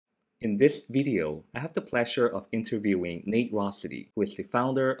In this video, I have the pleasure of interviewing Nate Rosidi, who is the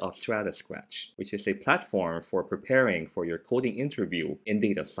founder of StrataScratch, which is a platform for preparing for your coding interview in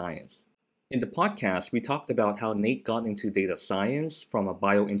data science. In the podcast, we talked about how Nate got into data science from a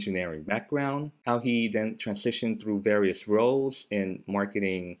bioengineering background, how he then transitioned through various roles in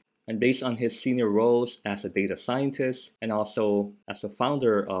marketing, and based on his senior roles as a data scientist and also as the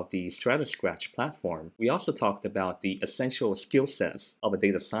founder of the StrataScratch platform, we also talked about the essential skill sets of a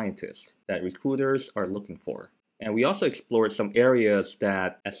data scientist that recruiters are looking for. And we also explored some areas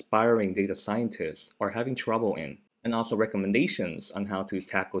that aspiring data scientists are having trouble in, and also recommendations on how to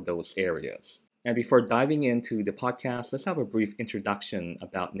tackle those areas. And before diving into the podcast, let's have a brief introduction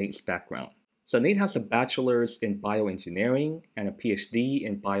about Nate's background. So Nate has a bachelor's in bioengineering and a PhD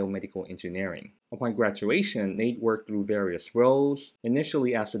in biomedical engineering. Upon graduation, Nate worked through various roles,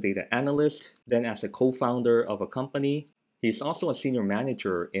 initially as a data analyst, then as a co-founder of a company. He's also a senior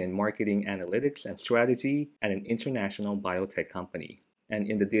manager in marketing analytics and strategy at an international biotech company. And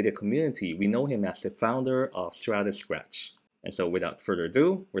in the data community, we know him as the founder of StrataScratch. And so without further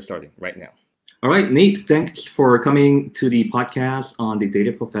ado, we're starting right now. All right, Nate, thanks for coming to the podcast on the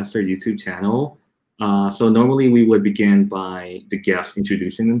Data Professor YouTube channel. So normally we would begin by the guests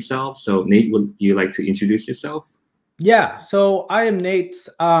introducing themselves. So Nate, would you like to introduce yourself? Yeah, so I am Nate.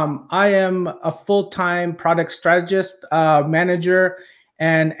 I am a full-time product strategist, manager,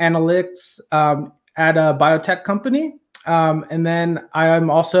 and analytics at a biotech company. And then I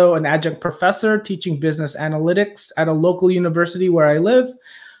am also an adjunct professor teaching business analytics at a local university where I live.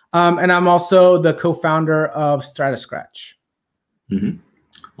 And I'm also the co-founder of StrataScratch.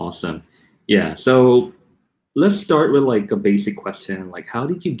 Awesome. Yeah, so let's start with like a basic question. Like, how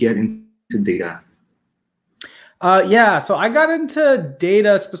did you get into data? Yeah, so I got into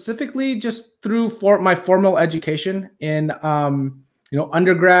data specifically just through my formal education in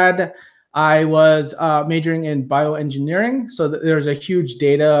undergrad. I was majoring in bioengineering, so there's a huge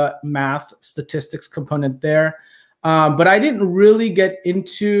data, math, statistics component there. But I didn't really get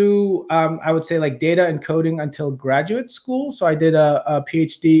into, I would say, like data and coding until graduate school. So I did a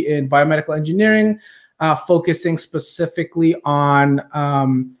PhD in biomedical engineering, focusing specifically on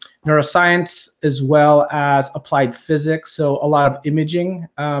neuroscience as well as applied physics. So a lot of imaging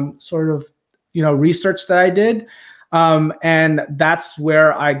research that I did. And that's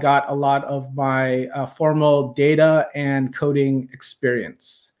where I got a lot of my formal data and coding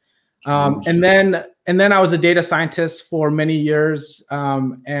experience. And then I was a data scientist for many years.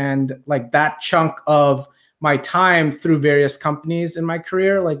 And like that chunk of my time through various companies in my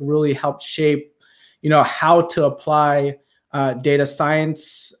career, like really helped shape, how to apply data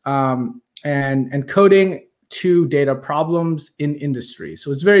science and coding to data problems in industry.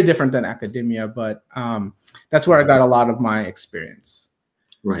 So it's very different than academia, but that's where I got a lot of my experience.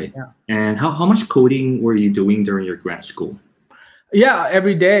 Right. Yeah. And how much coding were you doing during your grad school? Yeah,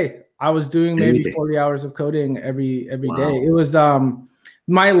 every day. I was doing maybe 40 hours of coding every day. It was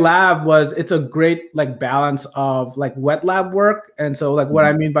my lab it's a great like balance of like wet lab work. And so like what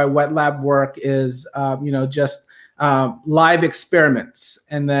I mean by wet lab work is just live experiments,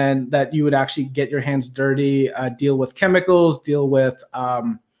 and then that you would actually get your hands dirty, deal with chemicals, deal with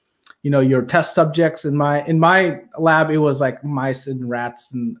your test subjects. In my lab, it was like mice and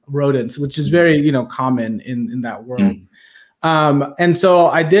rats and rodents, which is very common in that world. And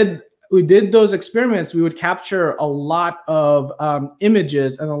so we did those experiments. We would capture a lot of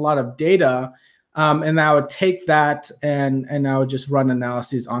images and a lot of data, and I would take that and I would just run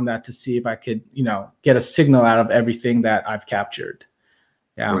analyses on that to see if I could get a signal out of everything that I've captured.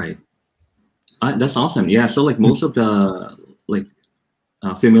 Yeah, right. That's awesome. Yeah, so like most of the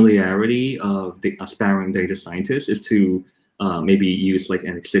familiarity of the aspiring data scientists is to maybe use like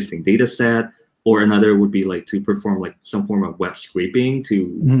an existing data set. Or another would be like to perform like some form of web scraping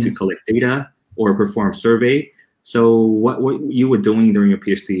to collect data or perform survey. So what you were doing during your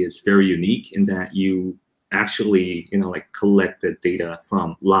PhD is very unique in that you actually collected data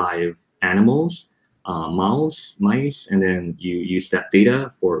from live animals, mice, and then you use that data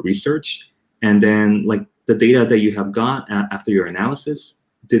for research. And then like the data that you have got after your analysis,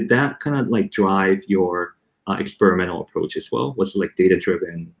 did that kind of like drive your experimental approach as well? Was it like data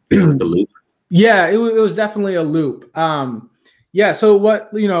driven, the loop? Yeah, it was definitely a loop. Yeah, so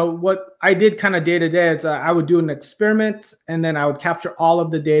what I did kind of day to day is I would do an experiment and then I would capture all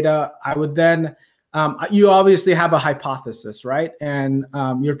of the data. I would then, you obviously have a hypothesis, right? And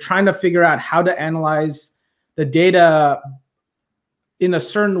you're trying to figure out how to analyze the data in a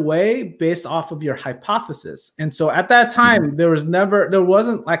certain way based off of your hypothesis. And so at that time, there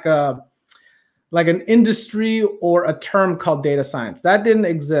wasn't like a like an industry or a term called data science. That didn't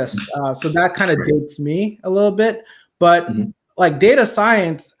exist. So that kind of dates me a little bit. But like data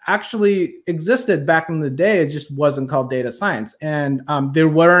science actually existed back in the day. It just wasn't called data science. And there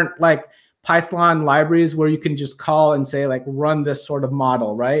weren't like Python libraries where you can just call and say like, run this sort of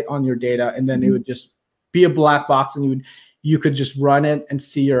model, right, on your data. And then it would just be a black box and you could just run it and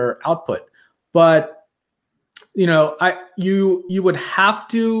see your output. But you know, you would have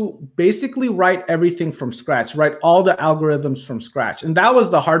to basically write everything from scratch, write all the algorithms from scratch. And that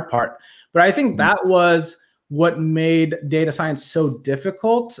was the hard part. But I think that was what made data science so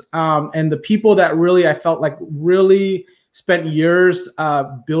difficult. And the people that really, I felt like really spent years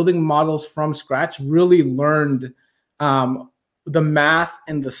building models from scratch really learned the math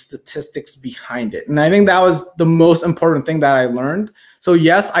and the statistics behind it. And I think that was the most important thing that I learned. So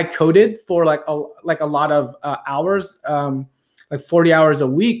yes, I coded for like a lot of hours, like 40 hours a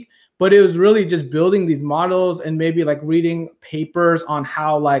week, but it was really just building these models and maybe like reading papers on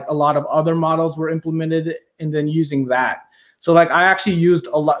how like a lot of other models were implemented and then using that. So like I actually used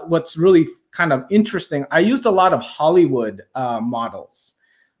a lot, what's really kind of interesting, I used a lot of Hollywood models.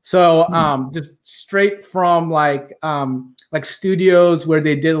 So just straight from like studios where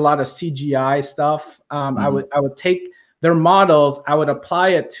they did a lot of CGI stuff. I would take their models, I would apply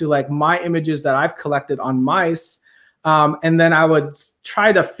it to like my images that I've collected on mice, and then I would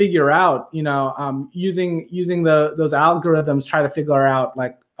try to figure out, you know, using those algorithms, try to figure out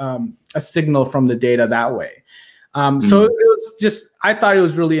like a signal from the data that way. So it was just, I thought it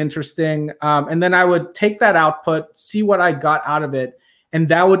was really interesting, and then I would take that output, see what I got out of it, and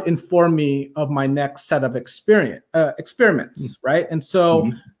that would inform me of my next set of experiments, right? And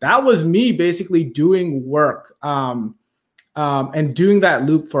so that was me basically doing work and doing that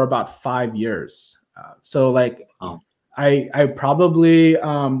loop for about 5 years. So like I probably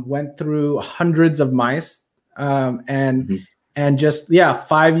went through hundreds of mice and just,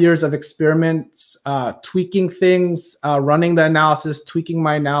 5 years of experiments, tweaking things, running the analysis, tweaking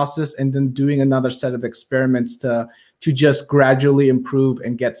my analysis, and then doing another set of experiments to just gradually improve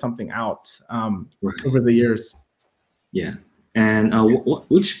and get something out over the years. Yeah. And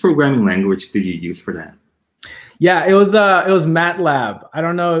which programming language did you use for that? Yeah, it was MATLAB. I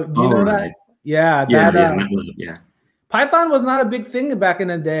don't know. Do you know that? Yeah. MATLAB, yeah. Python was not a big thing back in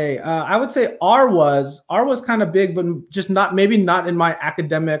the day. I would say R was kind of big, but just maybe not in my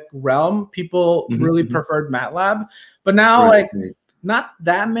academic realm. People really preferred MATLAB, but now not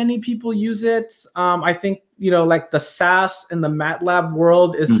that many people use it. I think, you know, like the SAS and the MATLAB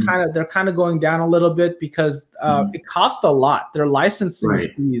world is they're kind of going down a little bit because it costs a lot. Their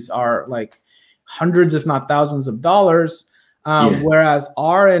licensing fees are like hundreds, if not thousands of dollars. Whereas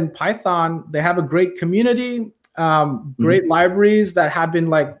R and Python, they have a great community. Great libraries that have been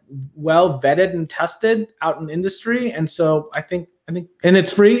like well vetted and tested out in industry, and so I think, and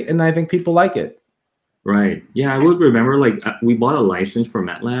it's free, and I think people like it. Right. Yeah, I would remember like we bought a license for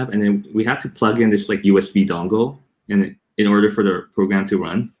MATLAB, and then we had to plug in this like USB dongle in order for the program to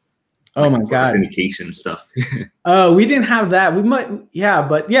run. Oh my God! Authentication stuff. Oh, we didn't have that. We might,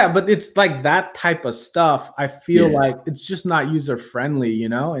 but it's like that type of stuff. I feel like it's just not user friendly, you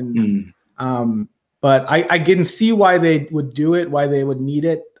know, and but I can see why they would do it, why they would need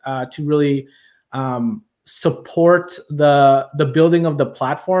it to really support the building of the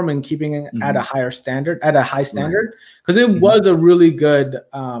platform and keeping it at a high standard, because it was a really good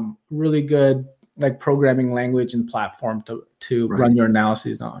like programming language and platform to run your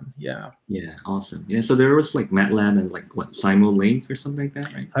analyses on. Yeah, awesome. So there was like MATLAB and like what, Simulink or something like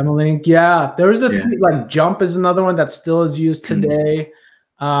that, right? Simulink, there was a few, like Jump is another one that still is used today.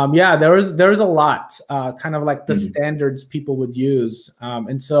 There was a lot, kind of like the standards people would use.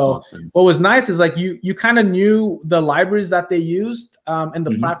 And so what was nice is like you kind of knew the libraries that they used and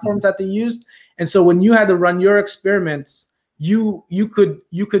the platforms that they used. And so when you had to run your experiments, you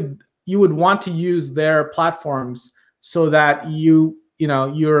would want to use their platforms so that you're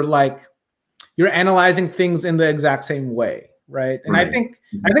analyzing things in the exact same way. Right. And I think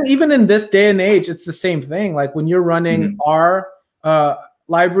even in this day and age, it's the same thing. Like when you're running R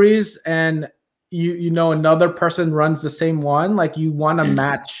libraries and you know another person runs the same one, like you want to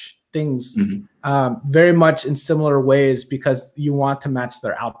match things very much in similar ways because you want to match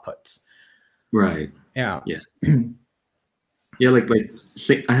their outputs. Right. Yeah.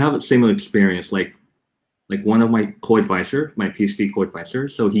 I have a similar experience. Like one of my co-advisor, my PhD co-advisor,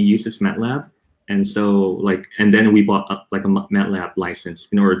 so he uses MATLAB, and so and then we bought a MATLAB license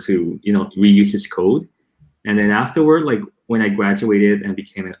in order to reuse his code, and then afterward, like when I graduated and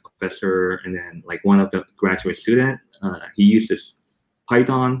became a professor, and then like one of the graduate student, he uses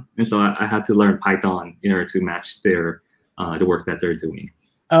Python, and so I had to learn Python in order to match their the work that they're doing.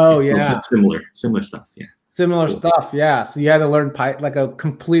 Oh yeah, so similar stuff. Yeah, similar stuff. Yeah, so you had to learn Python, like a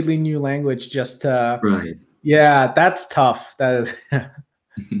completely new language, just to. Right. Yeah, that's tough. That is.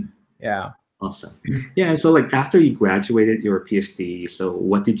 Yeah. Awesome. Yeah, and so like after you graduated your PhD, so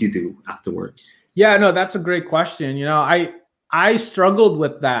what did you do afterwards? Yeah, no, that's a great question. You know, I struggled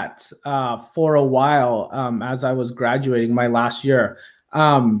with that for a while as I was graduating my last year.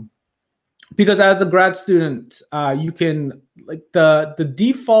 Because as a grad student, you can, like, the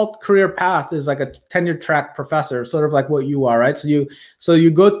default career path is like a tenure track professor, sort of like what you are, right? So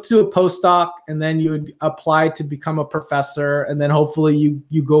you go to a postdoc, and then you apply to become a professor, and then hopefully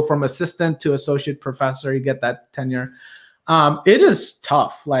you go from assistant to associate professor. You get that tenure. It is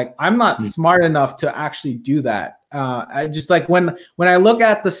tough. Like, I'm not smart enough to actually do that. I just, like, when I look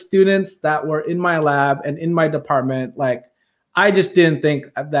at the students that were in my lab and in my department, like, I just didn't think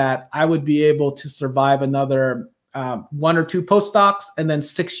that I would be able to survive another 1 or 2 postdocs and then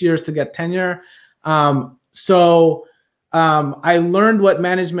 6 years to get tenure. So I learned what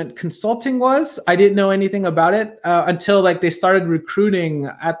management consulting was. I didn't know anything about it until, like, they started recruiting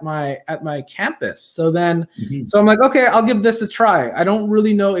at my campus. So then, so I'm like, okay, I'll give this a try. I don't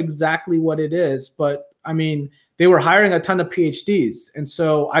really know exactly what it is, but I mean, they were hiring a ton of PhDs, and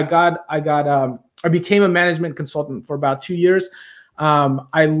so I became a management consultant for about 2 years.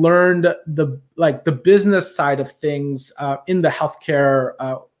 I learned the business side of things in the healthcare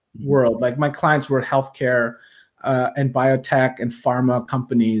world. Like, my clients were healthcare and biotech and pharma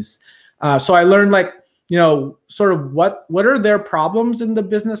companies. So I learned, like, you know, sort of what are their problems in the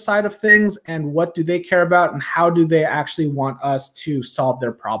business side of things, and what do they care about, and how do they actually want us to solve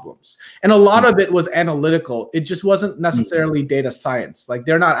their problems. And a lot of it was analytical. It just wasn't necessarily data science. Like,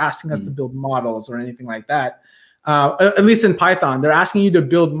 they're not asking us to build models or anything like that. At least in Python, they're asking you to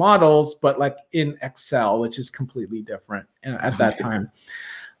build models, but like in Excel, which is completely different at that time.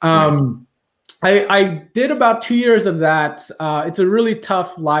 I did about 2 years of that. It's a really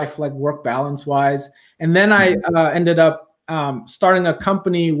tough life, like work balance wise. And then I ended up starting a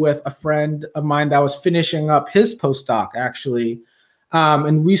company with a friend of mine that was finishing up his postdoc, actually.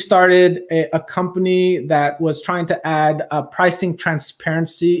 And we started a company that was trying to add pricing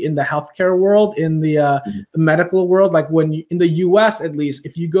transparency in the healthcare world, in the medical world. Like, in the US, at least,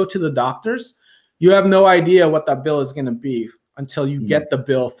 if you go to the doctors, you have no idea what that bill is going to be until you get the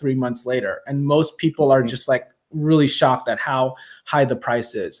bill 3 months later. And most people are just, like, really shocked at how high the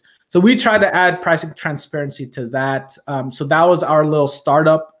price is. So we tried to add pricing transparency to that. So that was our little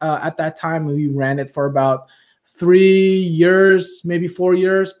startup at that time. We ran it for about 3 years, maybe 4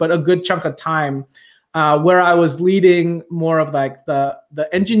 years, but a good chunk of time where I was leading more of, like, the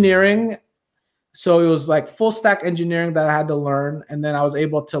engineering. So it was like full stack engineering that I had to learn. And then I was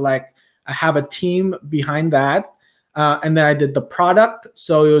able to, like, have a team behind that. And then I did the product.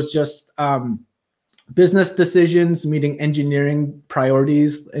 So it was just business decisions, meeting engineering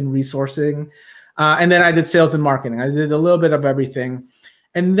priorities and resourcing. And then I did sales and marketing. I did a little bit of everything.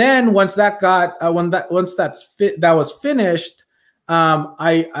 And then once that was finished,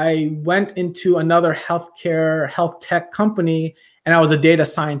 I went into another health tech company, and I was a data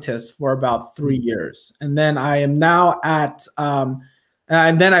scientist for about 3 years. And then I am now at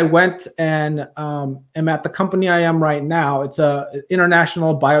and then I went and am at the company I am right now. It's a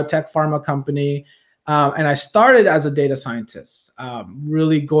international biotech pharma company. And I started as a data scientist,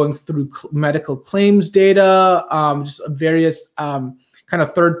 really going through medical claims data, just various kind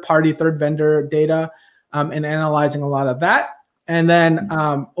of third vendor data, and analyzing a lot of that. And then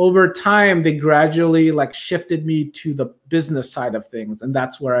over time, they gradually, like, shifted me to the business side of things. And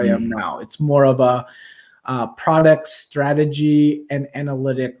that's where I am now. It's more of a product strategy and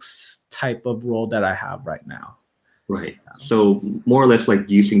analytics type of role that I have right now. Right. So more or less like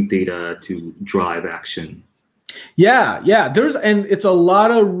using data to drive action. Yeah. And it's a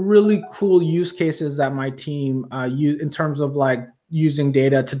lot of really cool use cases that my team use in terms of, like, using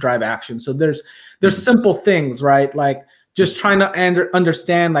data to drive action. So there's simple things, right? Like, just trying to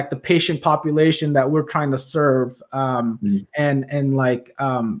understand, like, the patient population that we're trying to serve, and like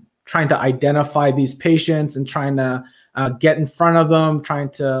trying to identify these patients and trying to get in front of them, trying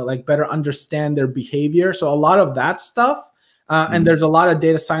to, like, better understand their behavior. So a lot of that stuff. And there's a lot of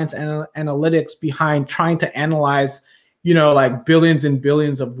data science and analytics behind trying to analyze, you know, like, billions and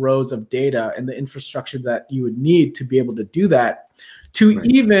billions of rows of data and the infrastructure that you would need to be able to do that, to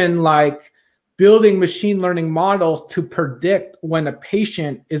even, like, building machine learning models to predict when a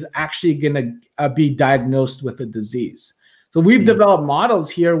patient is actually going to be diagnosed with a disease. So we've developed models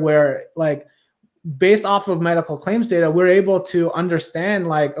here where, like, based off of medical claims data, we're able to understand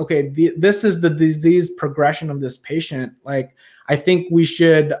like, okay, this is the disease progression of this patient. Like, I think we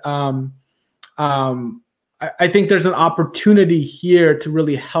should, I think there's an opportunity here to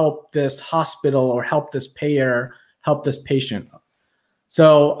really help this hospital or help this payer, help this patient.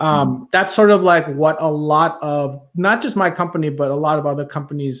 So that's sort of like what a lot of, not just my company, but a lot of other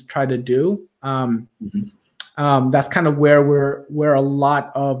companies try to do. That's kind of where a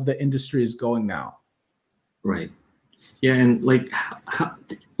lot of the industry is going now. Right. Yeah, and like,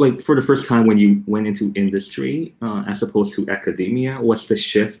 like for the first time when you went into industry as opposed to academia, what's the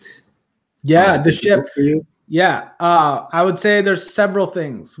shift? Yeah, the shift for you. Yeah, I would say there's several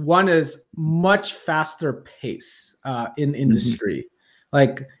things. One is much faster pace in industry.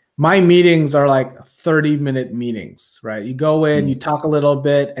 Like my meetings are like 30-minute meetings, right? You go in, you talk a little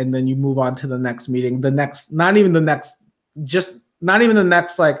bit, and then you move on to the next meeting. Not even the next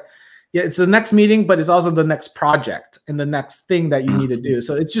like, yeah, it's the next meeting, but it's also the next project and the next thing that you need to do.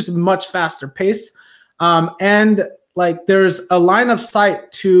 So it's just much faster pace. And like there's a line of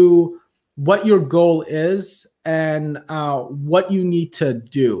sight to what your goal is and what you need to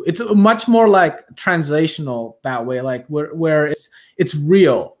do. It's much more like translational that way, like where it's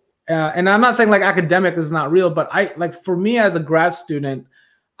real. And I'm not saying like academic is not real, but for me as a grad student,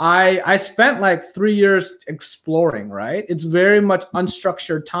 I spent like 3 years exploring, right? It's very much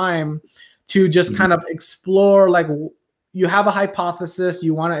unstructured time to just kind of explore. Like you have a hypothesis,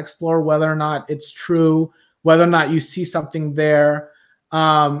 you want to explore whether or not it's true, whether or not you see something there.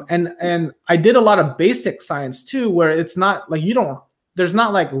 And I did a lot of basic science too, where it's not like there's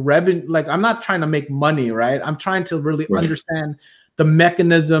not like revenue, like I'm not trying to make money, right? I'm trying to really understand the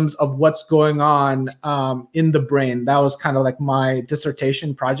mechanisms of what's going on in the brain. That was kind of like my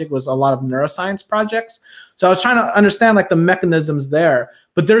dissertation project, was a lot of neuroscience projects. So I was trying to understand like the mechanisms there,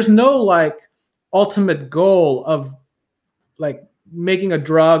 but there's no like ultimate goal of like making a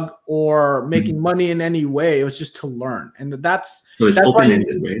drug or making money in any way. It was just to learn. And that's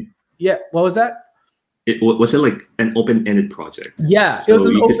open-ended, right? Yeah. What was that? Was it like an open-ended project? Yeah, so it was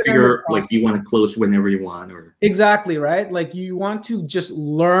you could figure like you want to close whenever you want, or exactly, right? Like you want to just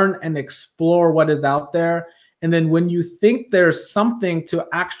learn and explore what is out there, and then when you think there's something to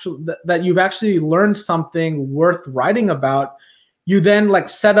actually that you've actually learned something worth writing about, you then like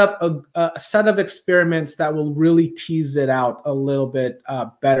set up a set of experiments that will really tease it out a little bit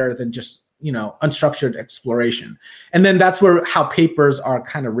better than just unstructured exploration. And then that's where how papers are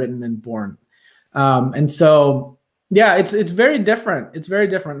kind of written and born. And so, yeah, it's very different. It's very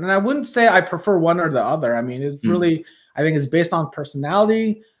different. And I wouldn't say I prefer one or the other. I mean, it's really, I think it's based on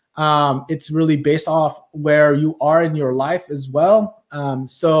personality. It's really based off where you are in your life as well.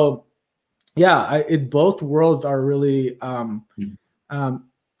 So yeah, both worlds are really, I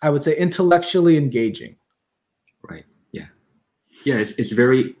would say intellectually engaging. Right. Yeah. Yeah. It's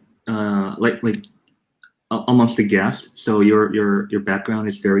very, like amongst the guests. So your background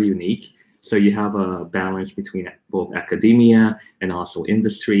is very unique. So you have a balance between both academia and also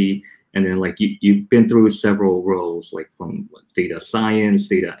industry. And then like you've been through several roles, like from data science,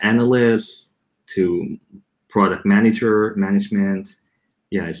 data analyst to product management.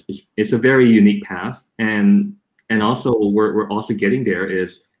 Yeah, it's a very unique path. And also we're also getting there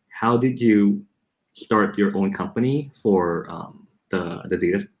is how did you start your own company for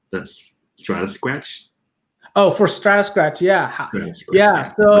the StrataScratch? Oh, for StrataScratch, yeah. StrataScratch, yeah.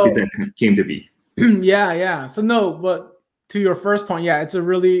 So how did that came to be? yeah. So no, but to your first point, yeah,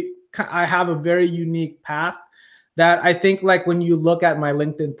 I have a very unique path that I think like when you look at my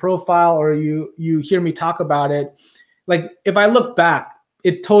LinkedIn profile or you hear me talk about it, like if I look back,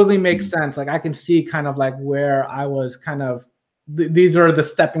 it totally makes sense. Like I can see kind of like where I was kind of, these are the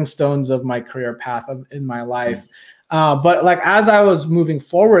stepping stones of my career path in my life. But like as I was moving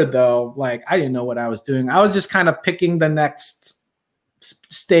forward though, like I didn't know what I was doing. I was just kind of picking the next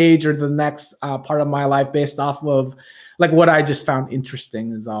stage or the next part of my life based off of like what I just found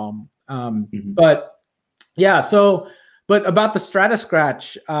interesting is but yeah, so but about the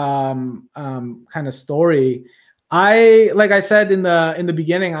StrataScratch kind of story, like I said in the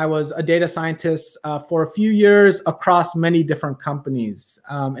beginning, I was a data scientist for a few years across many different companies.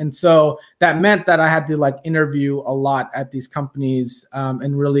 And so that meant that I had to like interview a lot at these companies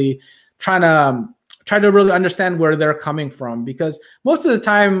and really try to really understand where they're coming from, because most of the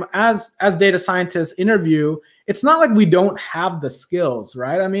time as data scientists interview, it's not like we don't have the skills,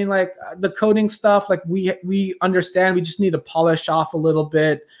 right? I mean, like the coding stuff, like we understand, we just need to polish off a little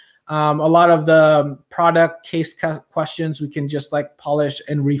bit. A lot of the product case questions we can just like polish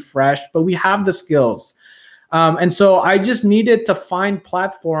and refresh, but we have the skills. And so I just needed to find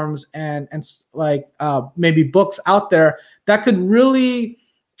platforms and like maybe books out there that could really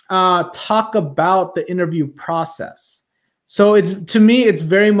talk about the interview process. So to me, it's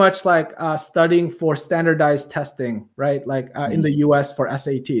very much like studying for standardized testing, right? Like in the US for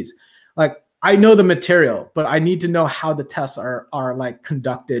SATs. Like I know the material, but I need to know how the tests are like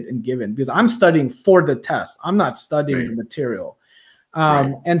conducted and given, because I'm studying for the test. I'm not studying the material.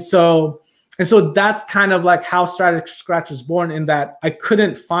 And so that's kind of like how StrataScratch was born, in that I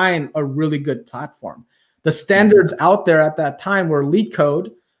couldn't find a really good platform. The standards out there at that time were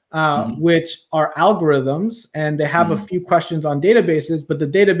LeetCode, which are algorithms, and they have a few questions on databases, but the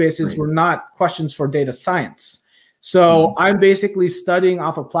databases were not questions for data science. So I'm basically studying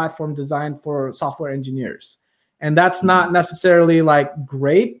off a platform designed for software engineers. And that's not necessarily like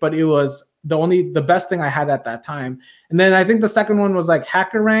great, but it was the best thing I had at that time. And then I think the second one was like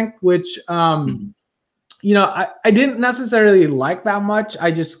HackerRank, which, you know, I didn't necessarily like that much. I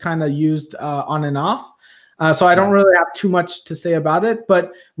just kind of used on and off. So I don't really have too much to say about it.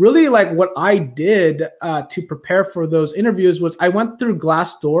 But really, like what I did to prepare for those interviews was I went through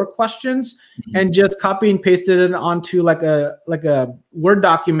Glassdoor questions and just copy and pasted it onto like a Word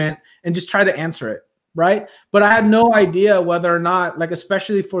document and just try to answer it, right? But I had no idea whether or not, like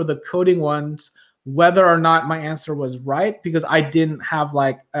especially for the coding ones, whether or not my answer was right, because I didn't have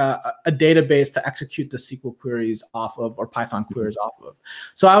like a database to execute the SQL queries off of, or Python queries off of.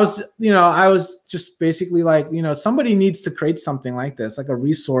 So I was just basically like, somebody needs to create something like this, like a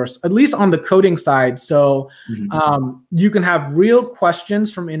resource, at least on the coding side. So you can have real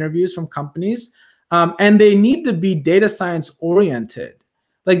questions from interviews from companies, and they need to be data science oriented.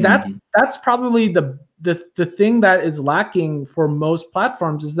 Like that's probably the thing that is lacking for most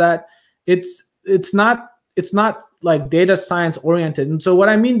platforms, is that it's not like data science oriented. And so what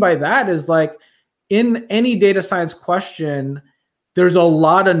I mean by that is, like, in any data science question, there's a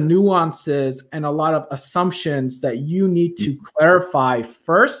lot of nuances and a lot of assumptions that you need to clarify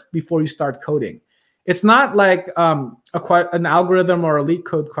first before you start coding. It's not like an algorithm or a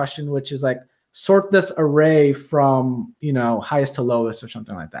LeetCode question, which is like, sort this array from, highest to lowest or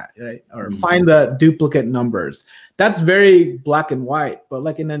something like that, right? Or find the duplicate numbers. That's very black and white. But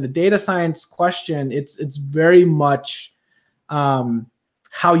like in the data science question, it's very much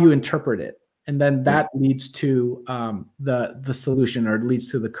how you interpret it, and then that leads to the solution, or it leads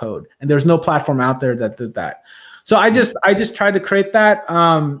to the code. And there's no platform out there that did that. So I just tried to create that.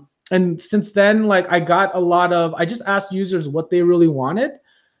 And since then, like I just asked users what they really wanted.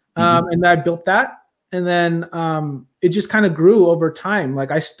 And I built that, and then it just kind of grew over time. Like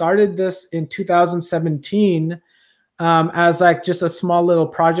I started this in 2017 as like just a small little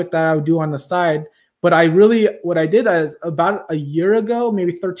project that I would do on the side. But what I did is, about a year ago,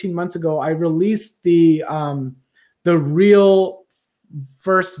 maybe 13 months ago, I released the real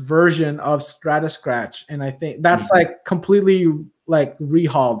first version of StrataScratch, and I think that's like completely like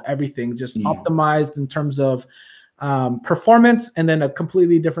rehauled everything, just optimized in terms of performance, and then a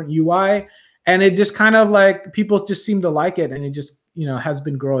completely different UI. And it just kind of like, people just seem to like it, and it just, has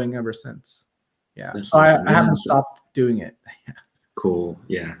been growing ever since. Yeah. That's so awesome. I haven't stopped doing it. Cool.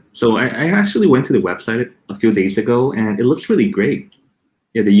 Yeah. So I actually went to the website a few days ago, and it looks really great.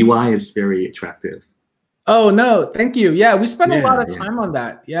 Yeah. The UI is very attractive. Oh, no, thank you. Yeah. We spent a lot of time on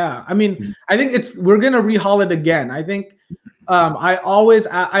that. Yeah. I mean, I think we're going to rehaul it again. I think I always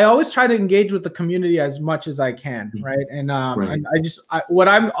try to engage with the community as much as I can, right? And what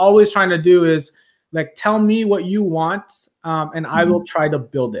I'm always trying to do is like, tell me what you want, and I will try to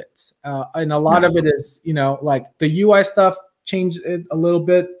build it. And a lot of it is, like the UI stuff, change it a little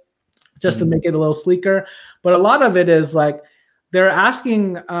bit just to make it a little sleeker. But a lot of it is like, they're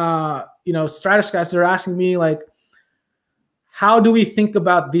asking, StrataScratch, they're asking me like, how do we think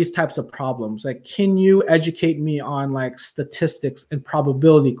about these types of problems? Like, can you educate me on like statistics and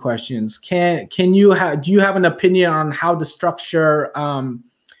probability questions? Do you have an opinion on how to structure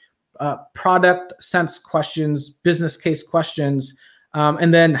product sense questions, business case questions?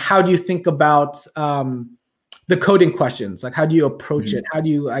 And then how do you think about the coding questions? Like, how do you approach it? How do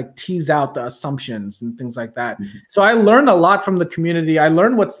you like tease out the assumptions and things like that? So I learned a lot from the community. I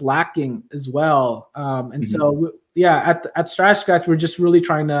learned what's lacking as well. And so at StrataScratch, we're just really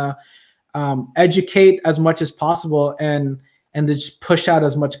trying to educate as much as possible, and just push out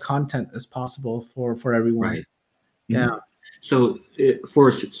as much content as possible for everyone. Right. Yeah. So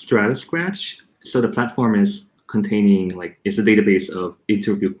for StrataScratch, so the platform is containing it's a database of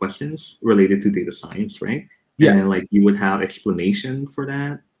interview questions related to data science, right? Yeah. And like you would have explanation for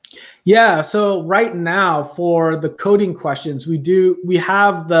that. Yeah. So right now for the coding questions, we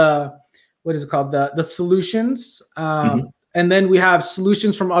have the what is it called? The solutions. And then we have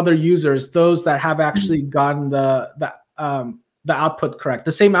solutions from other users, those that have actually gotten the output correct,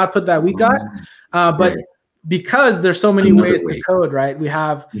 the same output that we got. But because there's so many ways to code, right? We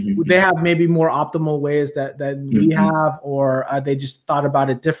have they have maybe more optimal ways than we have, or they just thought about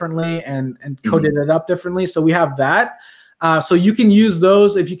it differently and coded it up differently. So we have that. So you can use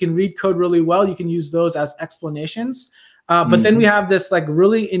those if you can read code really well. You can use those as explanations. But then we have this like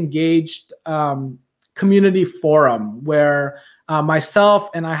really engaged community forum where myself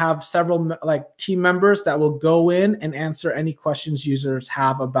and I have several like team members that will go in and answer any questions users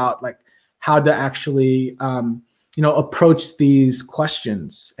have about like how to actually approach these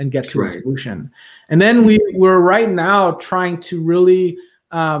questions and get to a solution. And then we're right now trying to really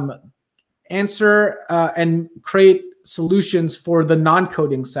answer and create solutions for the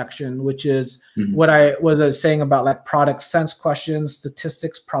non-coding section, which is what I was saying about like product sense questions,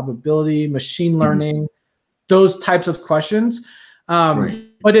 statistics, probability, machine learning, those types of questions.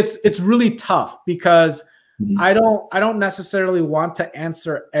 But it's really tough because I don't necessarily want to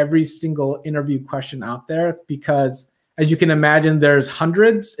answer every single interview question out there, because as you can imagine, there's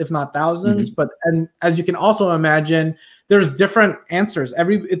hundreds, if not thousands. And as you can also imagine, there's different answers.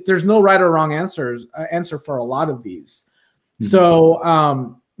 There's no right or wrong answer for a lot of these.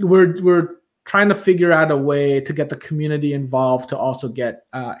 So we're trying to figure out a way to get the community involved to also get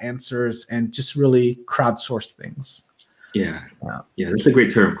answers and just really crowdsource things. Yeah, that's a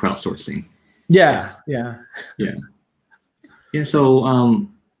great term, crowdsourcing. Yeah. So,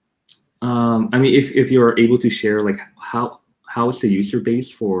 I mean, if you're able to share, like, how is the user base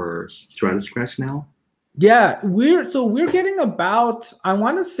for StrataScratch now? Yeah, we're getting about, I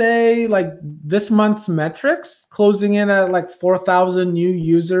want to say, like this month's metrics closing in at like 4,000 new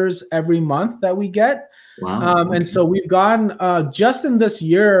users every month that we get. Wow. And so we've gone just in this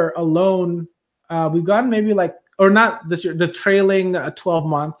year alone, we've gone maybe like, or not this year, the trailing 12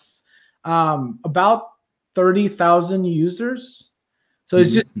 months, about 30,000 users. So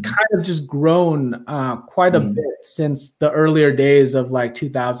it's just kind of just grown quite a bit since the earlier days of like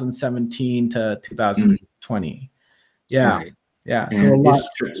 2017 to 2020. Yeah. Yeah. So a lot.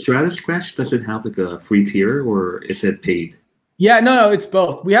 StrataScratch, does it have like a free tier or is it paid? Yeah, no, it's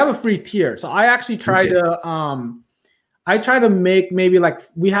both. We have a free tier. So I actually try to make maybe like,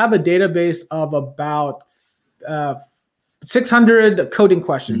 we have a database of about 600 coding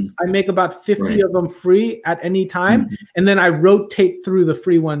questions. I make about 50 of them free at any time. And then I rotate through the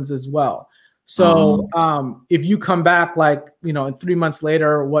free ones as well. So if you come back like, in 3 months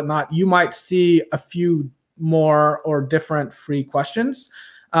later or whatnot, you might see a few more or different free questions.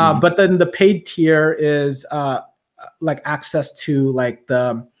 But then the paid tier is like access to like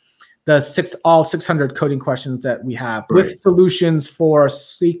all 600 coding questions that we have with solutions for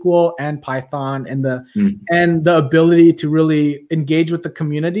SQL and Python and the ability to really engage with the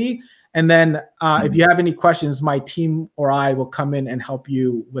community. And then if you have any questions, my team or I will come in and help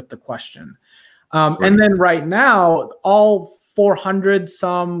you with the question. And then right now, all 400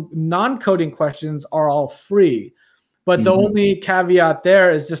 some non-coding questions are all free. But the only caveat there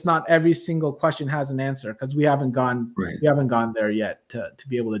is just not every single question has an answer, because we haven't gone there yet to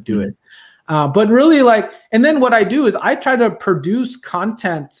be able to do it. But really, like, and then what I do is I try to produce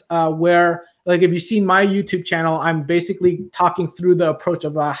content where, like, if you've seen my YouTube channel, I'm basically talking through the approach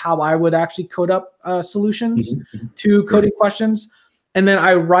of how I would actually code up solutions to coding questions. And then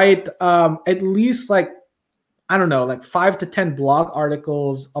I write at least like, I don't know, like 5 to 10 blog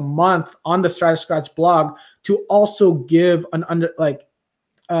articles a month on the StrataScratch blog to also give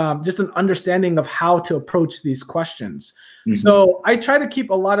just an understanding of how to approach these questions. So I try to keep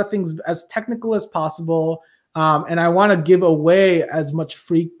a lot of things as technical as possible, and I want to give away as much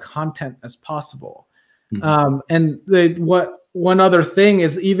free content as possible. And one other thing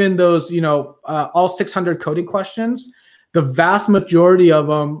is, even those, all 600 coding questions, the vast majority of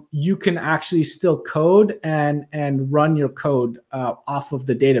them, you can actually still code and run your code off of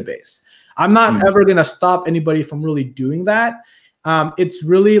the database. I'm not ever going to stop anybody from really doing that. It's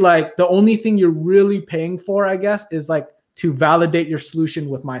really like the only thing you're really paying for, I guess, is like to validate your solution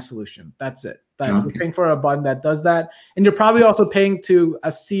with my solution. That's it. You're paying for a button that does that. And you're probably also paying to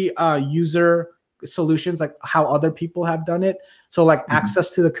see user solutions, like how other people have done it. So like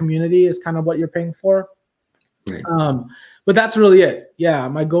access to the community is kind of what you're paying for. But that's really it. Yeah,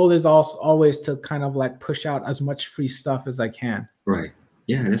 my goal is also always to kind of like push out as much free stuff as I can.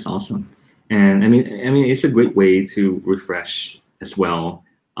 Yeah, that's awesome. And I mean, it's a great way to refresh as well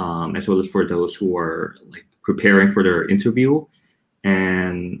as for those who are like preparing for their interview.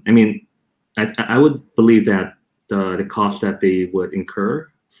 And I mean, I would believe that the cost that they would incur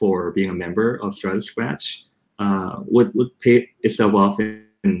for being a member of StrataScratch would pay itself off in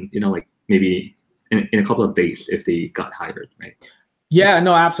like maybe in a couple of days if they got hired, right? Yeah,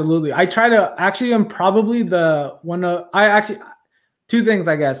 no, absolutely. I try to actually, I'm probably the one of, I actually, two things,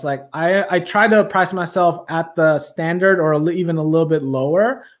 I guess. Like I try to price myself at the standard or even a little bit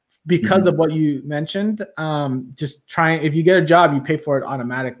lower because of what you mentioned. Just trying, if you get a job, you pay for it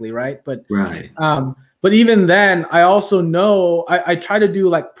automatically, right? But but even then, I also know I try to do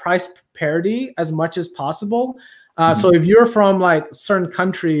like price parity as much as possible. So if you're from like certain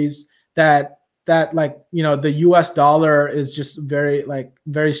countries that like, you know, the US dollar is just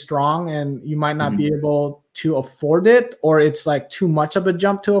very strong and you might not be able to afford it, or it's like too much of a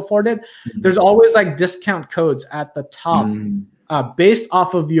jump to afford it, there's always like discount codes at the top based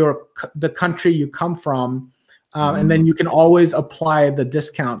off of the country you come from. And then you can always apply the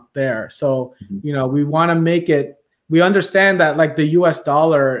discount there. So, you know, we want to make it, we understand that like the US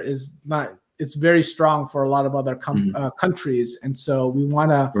dollar is not, it's very strong for a lot of other countries. And so we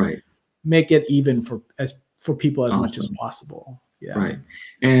want to make it even for people as much as possible. Yeah. Right.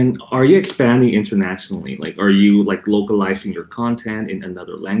 And are you expanding internationally? Like, are you like localizing your content in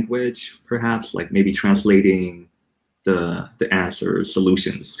another language, perhaps like maybe translating the answers,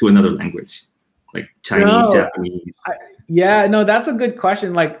 solutions to another language? Like Chinese, Japanese? Yeah, no, that's a good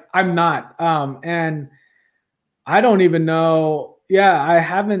question. Like I'm not, and I don't even know. Yeah, I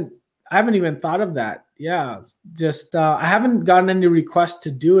haven't even thought of that. Yeah, just I haven't gotten any requests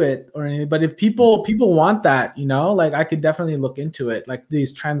to do it or anything. But if people want that, you know, like I could definitely look into it. Like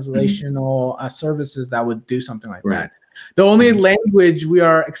these translational services that would do something like that. The only language we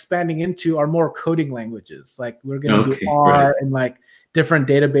are expanding into are more coding languages. Like we're going to do R and like different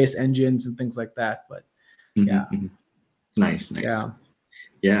database engines and things like that. But yeah. Nice.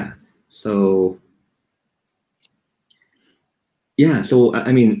 Yeah. So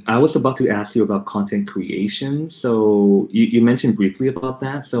I mean, I was about to ask you about content creation. So you mentioned briefly about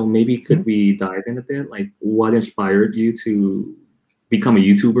that. So maybe could we dive in a bit? Like what inspired you to become a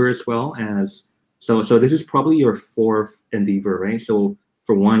YouTuber as well as, so this is probably your fourth endeavor, right? So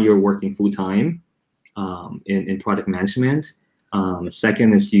for one, you're working full-time in product management.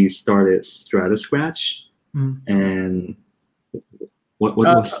 Second is you started StrataScratch, and what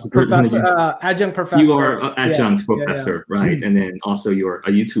was the professor, adjunct professor. You are an adjunct professor, right? And then also you're a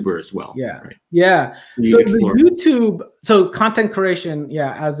YouTuber as well. Right? So the YouTube, so content creation,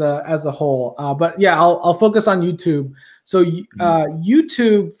 as a whole. But yeah, I'll focus on YouTube. So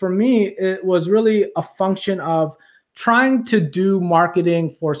YouTube for me, it was really a function of trying to do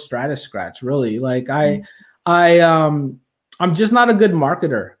marketing for StrataScratch. Really, like I'm just not a good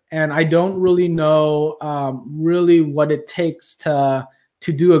marketer, and I don't really know really what it takes to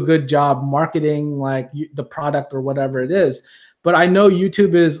do a good job marketing like the product or whatever it is. But I know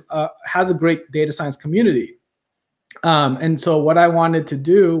YouTube has a great data science community. And so what I wanted to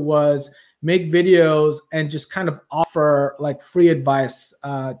do was make videos and just kind of offer like free advice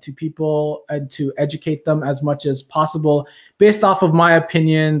to people and to educate them as much as possible based off of my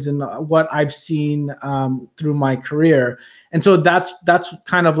opinions and what I've seen through my career. And so that's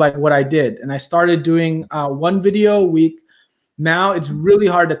kind of like what I did. And I started doing one video a week. Now it's really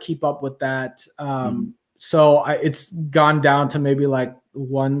hard to keep up with that. So it's gone down to maybe like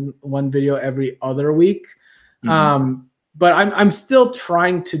one video every other week. But I'm still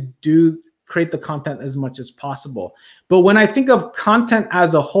trying to create the content as much as possible. But when I think of content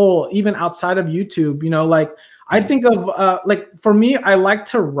as a whole, even outside of YouTube, you know, like I think of like for me, I like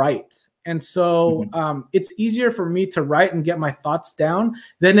to write. And so it's easier for me to write and get my thoughts down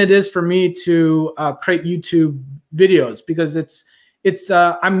than it is for me to create YouTube videos, because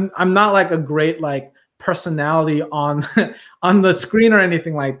I'm not like a great like personality on on the screen or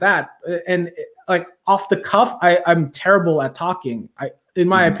anything like that. And like off the cuff, I'm terrible at talking, in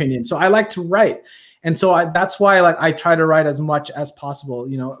my opinion. So I like to write. And so that's why like I try to write as much as possible.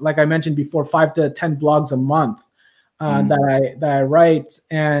 You know, like I mentioned before, 5 to 10 blogs a month that I write.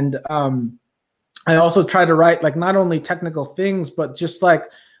 And I also try to write like not only technical things, but just like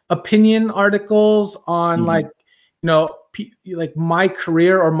opinion articles on like, you know, like my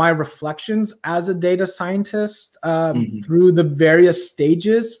career or my reflections as a data scientist through the various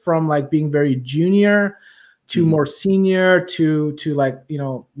stages, from like being very junior to more senior to like, you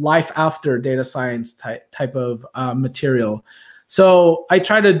know, life after data science type of material. So I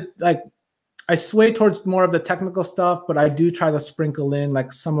try to like, I sway towards more of the technical stuff, but I do try to sprinkle in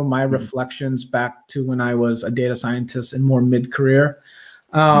like some of my reflections back to when I was a data scientist and more mid-career.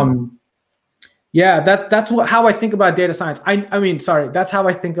 Yeah, that's how I think about data science. I mean, sorry, that's how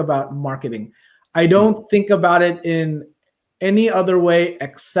I think about marketing. I don't think about it in any other way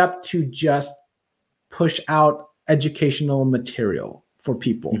except to just push out educational material for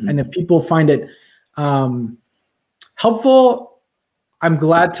people. And if people find it helpful, I'm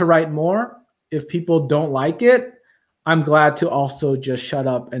glad to write more. If people don't like it, I'm glad to also just shut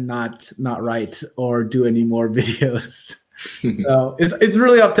up and not write or do any more videos. So it's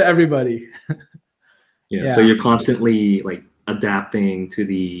really up to everybody. Yeah. So you're constantly like adapting to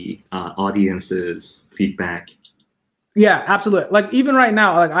the audience's feedback. Yeah, absolutely. Like even right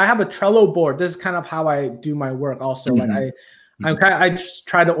now, like I have a Trello board. This is kind of how I do my work also. Like I just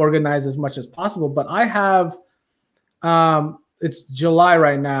try to organize as much as possible, but I have, it's July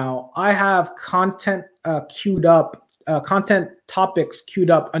right now. I have content queued up, content topics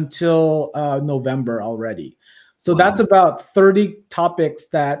queued up until November already. So that's about 30 topics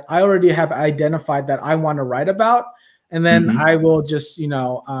that I already have identified that I want to write about. And then I will just,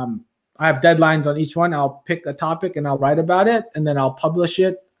 I have deadlines on each one. I'll pick a topic and I'll write about it. And then I'll publish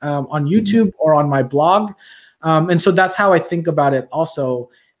it on YouTube or on my blog. And so that's how I think about it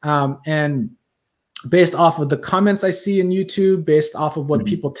also. And based off of the comments I see in YouTube, based off of what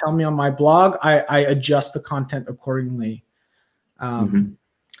people tell me on my blog, I adjust the content accordingly.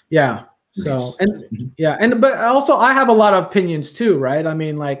 Yeah. So, but also I have a lot of opinions too, right? I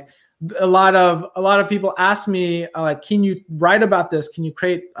mean, like a lot of people ask me, like, can you write about this? Can you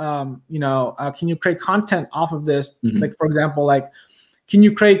create, can you create content off of this? Like, for example, like, can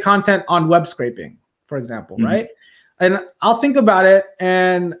you create content on web scraping, for example, right? And I'll think about it.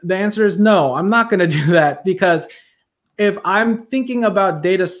 And the answer is no, I'm not going to do that, because if I'm thinking about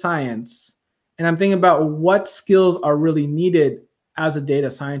data science and I'm thinking about what skills are really needed as a data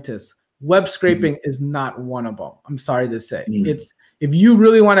scientist, web scraping is not one of them. I'm sorry to say. It's, if you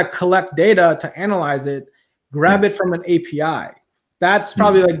really want to collect data to analyze it, grab it from an API. That's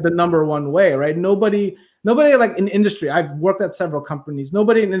probably like the number one way, right? Nobody like in industry, I've worked at several companies,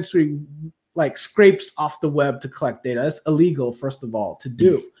 nobody in industry like scrapes off the web to collect data. It's illegal, first of all, to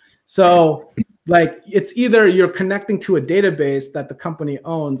do. So like, it's either you're connecting to a database that the company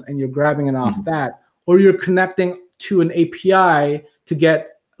owns and you're grabbing it off that, or you're connecting to an API to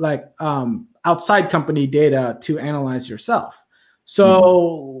get like outside company data to analyze yourself.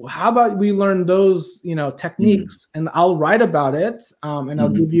 So how about we learn those, techniques, and I'll write about it, and I'll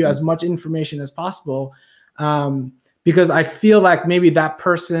give you as much information as possible, because I feel like maybe that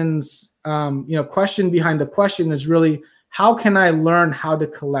person's, question behind the question is really, how can I learn how to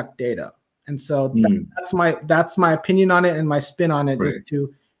collect data? And so that's my opinion on it, and my spin on it is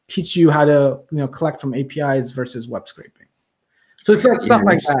to teach you how to, collect from APIs versus web scraping. So it's like stuff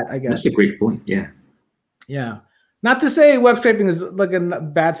like that, I guess. That's a great point. Yeah. Yeah. Not to say web scraping is like a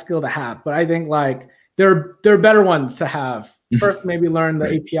bad skill to have, but I think like there are better ones to have. First, maybe learn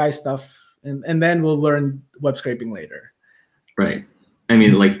the API stuff, and then we'll learn web scraping later. Right. I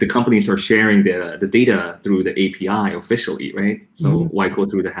mean, like the companies are sharing the data through the API officially, right? So why go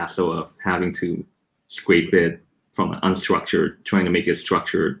through the hassle of having to scrape it from unstructured, trying to make it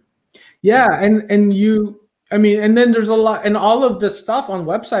structured? Yeah, and then there's a lot, and all of this stuff on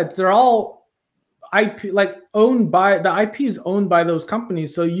websites, they're all IP, like owned by, the IP is owned by those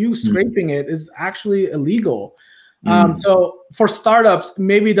companies. So you scraping it is actually illegal. So for startups,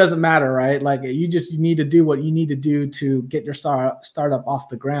 maybe it doesn't matter, right? Like you need to do what you need to do to get your startup off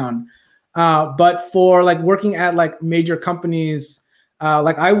the ground. But for like working at like major companies,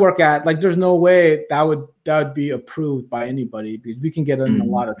 like I work at, like there's no way that would be approved by anybody, because we can get in a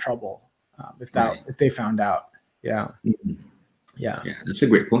lot of trouble if they found out. Yeah. Yeah. Yeah, that's a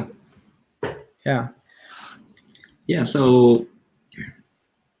great point. Yeah. Yeah. So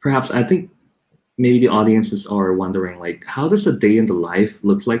perhaps I think maybe the audiences are wondering, like, how does a day in the life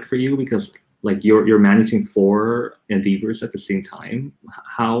look like for you? Because like you're managing 4 endeavors at the same time.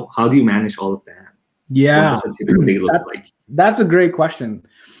 How do you manage all of that? Yeah. What does a typical day look like? That's a great question.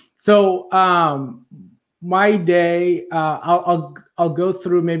 So my day, I'll go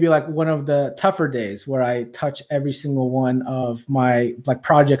through maybe like one of the tougher days where I touch every single one of my like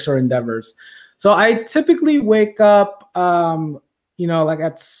projects or endeavors. So I typically wake up, like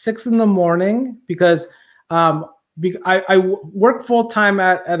at 6 in the morning, because I work full time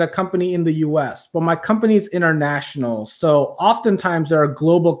at a company in the US, but my company is international. So oftentimes there are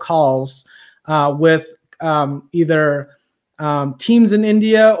global calls with either teams in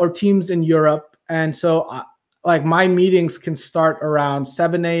India or teams in Europe. And so like my meetings can start around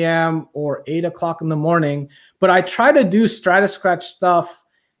 7 a.m. or 8 o'clock in the morning, but I try to do StrataScratch stuff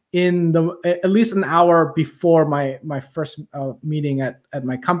in at least an hour before my first meeting at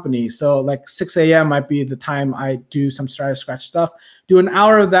my company. So like 6 a.m. might be the time I do some StrataScratch stuff, do an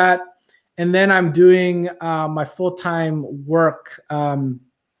hour of that. and then I'm doing my full-time work at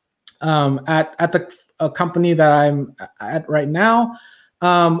the company that I'm at right now.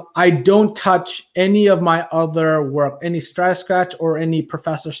 I don't touch any of my other work, any StrataScratch or any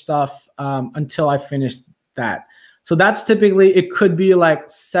professor stuff until I finish that. So that's typically, it could be like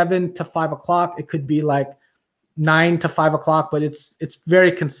 7 to 5 o'clock. It could be like 9 to 5 o'clock, but it's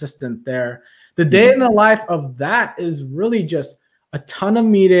very consistent there. The day in the life of that is really just a ton of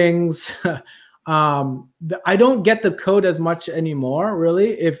meetings. I don't get to code as much anymore,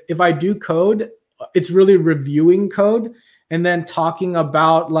 really. If I do code, it's really reviewing code and then talking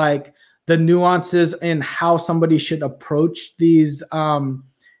about like the nuances and how somebody should approach these projects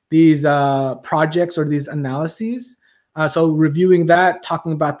or these analyses. So reviewing that,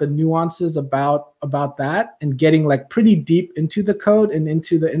 talking about the nuances about that, and getting like pretty deep into the code and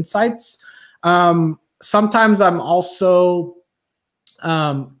into the insights. Sometimes I'm also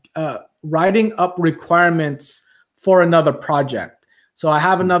writing up requirements for another project. So I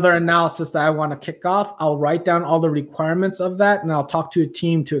have another analysis that I want to kick off. I'll write down all the requirements of that, and I'll talk to a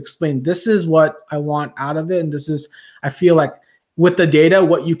team to explain, this is what I want out of it, and this is, I feel like with the data,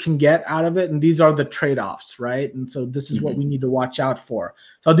 what you can get out of it, and these are the trade-offs, right? And so this is what we need to watch out for.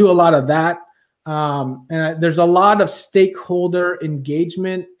 So I'll do a lot of that. There's a lot of stakeholder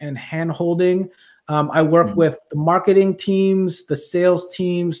engagement and hand-holding. I work with the marketing teams, the sales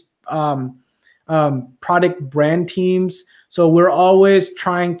teams, product brand teams. So we're always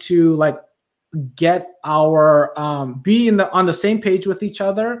trying to like get our be on the same page with each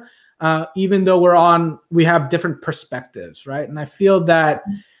other, even though we have different perspectives, right? And I feel that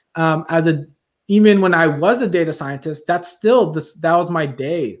even when I was a data scientist, that was my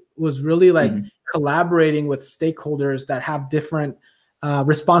day, was really like collaborating with stakeholders that have different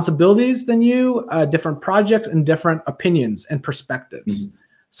responsibilities than you, different projects and different opinions and perspectives.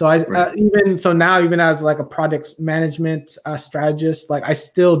 So even as like a product management strategist, like I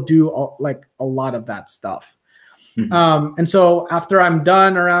still do a lot of that stuff. And so after I'm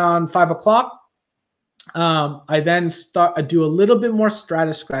done around 5 o'clock, I then I do a little bit more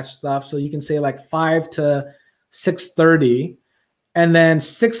StrataScratch stuff. So you can say like 5 to 6:30. And then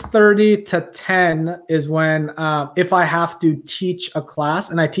 6:30 to 10 is when, if I have to teach a class,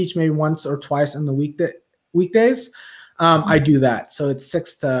 and I teach maybe once or twice in the weekdays, I do that. So it's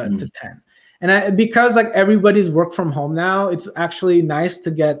 6 to 10. And because like everybody's work from home now, it's actually nice to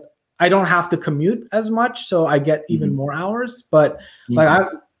get, I don't have to commute as much. So I get even more hours. But like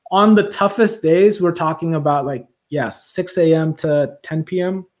on the toughest days, we're talking about like, 6 a.m. to 10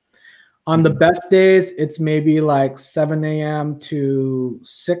 p.m. On the best days, it's maybe like 7 a.m. to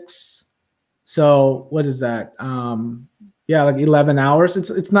 6. So what is that? Like 11 hours.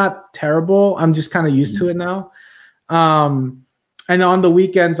 It's not terrible. I'm just kind of used to it now. And on the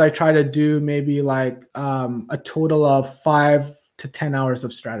weekends, I try to do maybe like a total of 5 to 10 hours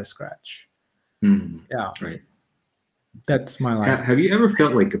of StrataScratch. Yeah, right. That's my life. Have you ever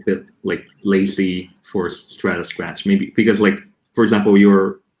felt like a bit like lazy for StrataScratch? Maybe because like, for example,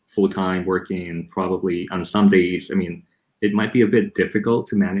 you're full-time working, probably on some days, I mean, it might be a bit difficult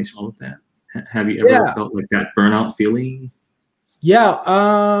to manage all of that. Have you ever felt like that burnout feeling? Yeah.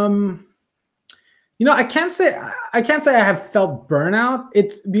 I can't say I have felt burnout.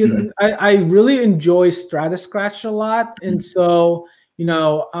 It's because I really enjoy StrataScratch a lot. And so,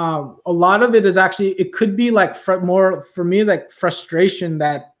 a lot of it is actually, it could be like more for me, like frustration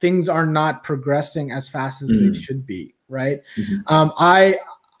that things are not progressing as fast as they should be. Right.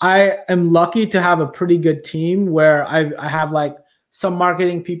 I am lucky to have a pretty good team where I have like some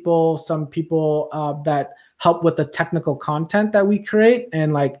marketing people, some people that help with the technical content that we create,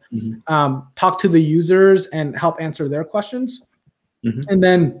 and like talk to the users and help answer their questions. And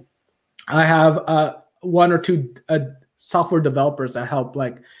then I have 1 or 2 software developers that help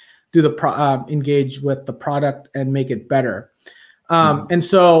like do the engage with the product and make it better. And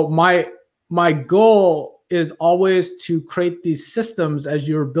so my goal is always to create these systems. As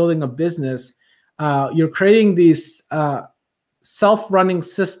you're building a business, you're creating these self-running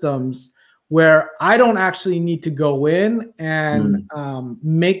systems where I don't actually need to go in and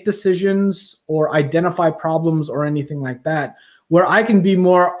make decisions or identify problems or anything like that, where I can be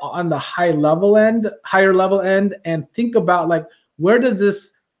more on the higher level end, and think about like, where does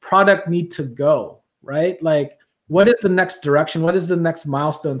this product need to go, right? Like, what is the next direction? What is the next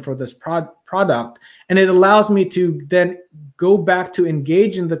milestone for this product? And it allows me to then go back to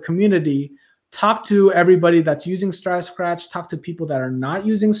engage in the community, talk to everybody that's using StrataScratch, talk to people that are not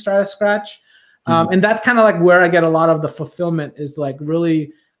using StrataScratch. And that's kind of like where I get a lot of the fulfillment, is like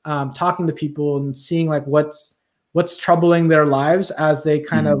really talking to people and seeing like what's what's troubling their lives as they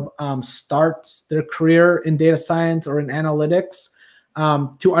kind of start their career in data science or in analytics,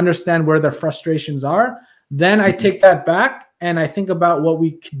 to understand where their frustrations are. Then I take that back and I think about what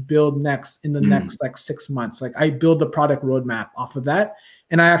we could build next in the next like 6 months. Like I build the product roadmap off of that,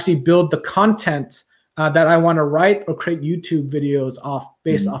 and I actually build the content that I want to write or create YouTube videos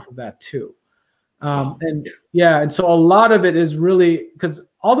based off of that too. And so a lot of it is really because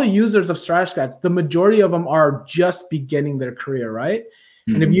all the users of StrataScratch, the majority of them are just beginning their career, right?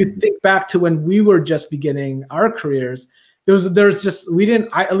 And if you think back to when we were just beginning our careers, at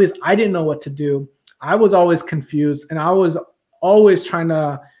least I didn't know what to do. I was always confused, and I was always trying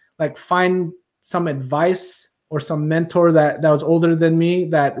to like find some advice or some mentor that was older than me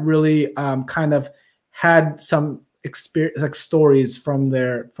that really kind of had some experience, like stories from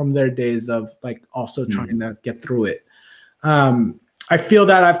their days of like also trying to get through it. I feel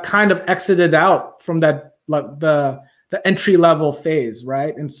that I've kind of exited out from that, like the entry level phase,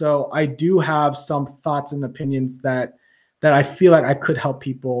 right? And so I do have some thoughts and opinions that I feel like I could help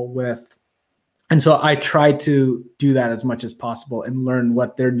people with. And so I try to do that as much as possible and learn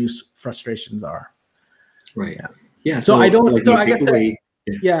what their new frustrations are. Right. Yeah. So I don't, like, so I guess that,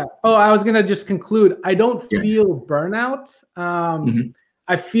 yeah. Oh, I was going to just conclude. I don't feel burnout.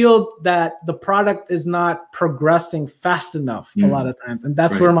 I feel that the product is not progressing fast enough a lot of times. And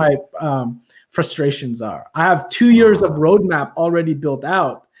that's where my frustrations are. I have 2 years of roadmap already built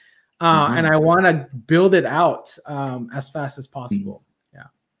out, and I want to build it out as fast as possible. Yeah.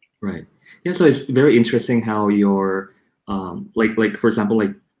 Right. Yeah. So it's very interesting how your, like for example,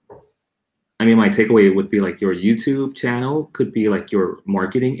 like, I mean, my takeaway would be like your YouTube channel could be like your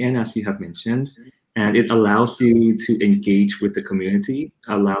marketing end, as you have mentioned, and it allows you to engage with the community,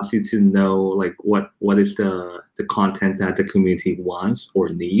 allows you to know like what is the content that the community wants or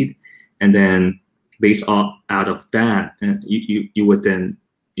need, and then based out of that, you would then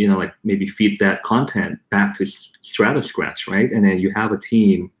like maybe feed that content back to StrataScratch, right? And then you have a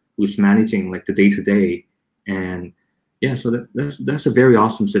team who's managing like the day-to-day, and yeah, so that's a very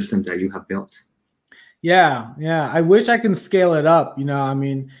awesome system that you have built. Yeah. I wish I can scale it up. I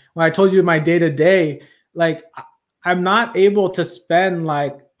mean, when I told you my day-to-day, like I'm not able to spend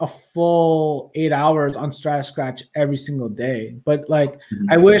like a full 8 hours on StrataScratch every single day. But like,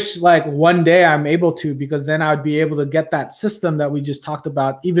 I wish like one day I'm able to, because then I would be able to get that system that we just talked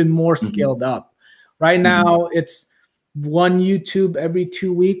about even more scaled up. Right now, it's one YouTube every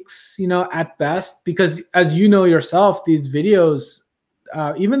 2 weeks, at best, because as you know yourself, these videos,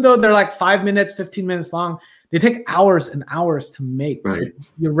 even though they're like 5 minutes, 15 minutes long, they take hours and hours to make. Right.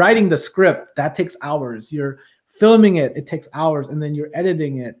 You're writing the script, that takes hours. You're filming it, it takes hours, and then you're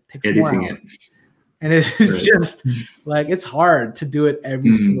editing it, takes more hours. And it's just like, it's hard to do it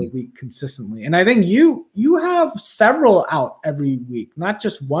every single week consistently. And I think you have several out every week, not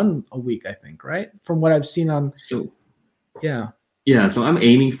just one a week, I think, right? From what I've seen on. Yeah, so I'm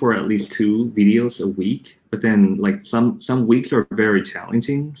aiming for at least 2 videos a week, but then like some weeks are very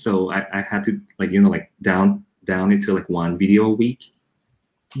challenging, so I had to like down it to like 1 video a week.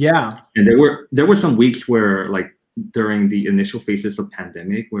 Yeah. And there were some weeks where like during the initial phases of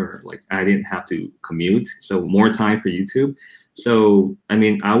pandemic where like I didn't have to commute, so more time for YouTube. So I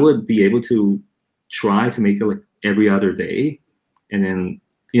mean, I would be able to try to make it like every other day, and then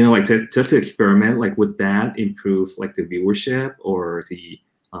like just to experiment, like would that improve like the viewership or the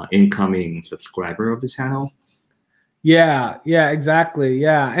incoming subscriber of the channel? Yeah, exactly.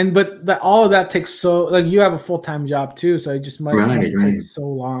 Yeah. But all of that takes so, like, you have a full-time job too, so it just might take so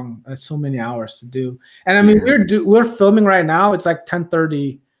long, so many hours to do. And I mean, we're filming right now. It's like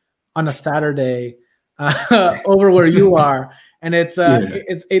 10:30 on a Saturday over where you are, and it's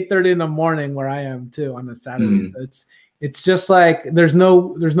 8:30 in the morning where I am too on a Saturday. So it's just like there's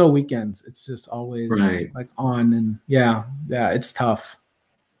no weekends. It's just always like on, and it's tough.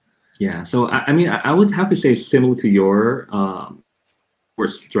 Yeah, so I mean, I would have to say similar to your for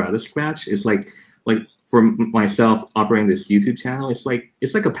StrataScratch, it's like for myself operating this YouTube channel, it's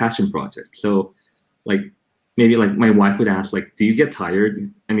like a passion project. So like maybe like my wife would ask like, do you get tired?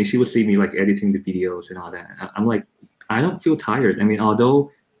 I mean, she would see me like editing the videos and all that. I'm like, I don't feel tired. I mean, although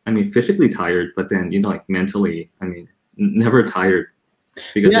physically tired, but then like mentally, never tired,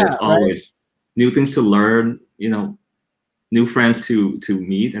 because there's always new things to learn, new friends to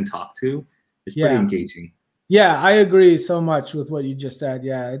meet and talk to. It's pretty engaging. Yeah, I agree so much with what you just said.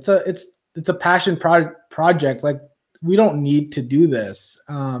 Yeah, it's a passion project. Like, we don't need to do this,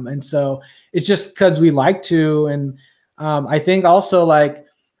 and so it's just because we like to. And I think also like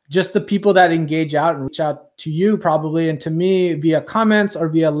just the people that engage out and reach out to you probably and to me via comments or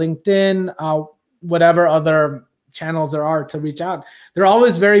via LinkedIn, whatever other channels there are to reach out, they're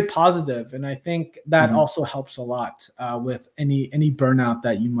always very positive, and I think that also helps a lot with any burnout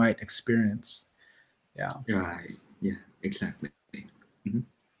that you might experience. Yeah. Right. Yeah. Exactly.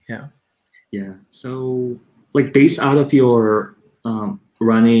 Yeah. Yeah. So, like, based out of your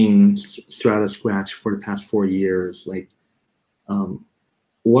running StrataScratch for the past 4 years, like,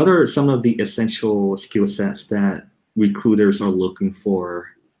 what are some of the essential skill sets that recruiters are looking for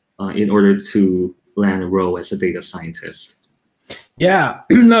in order to land a role as a data scientist? Yeah,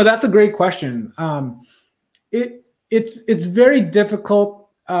 no, that's a great question. It's very difficult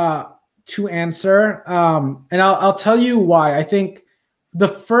to answer, and I'll tell you why. I think the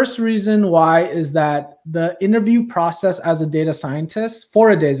first reason why is that the interview process as a data scientist, for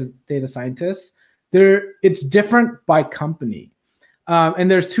a data scientist, it's different by company. And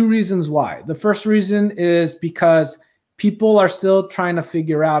there's two reasons why. The first reason is because people are still trying to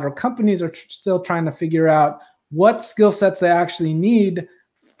figure out, or companies are still trying to figure out what skill sets they actually need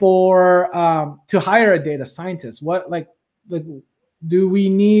for to hire a data scientist. What like do we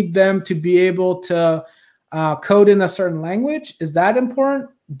need them to be able to code in a certain language? Is that important?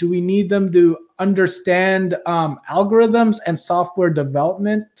 Do we need them to understand algorithms and software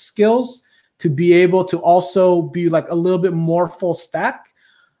development skills to be able to also be like a little bit more full stack?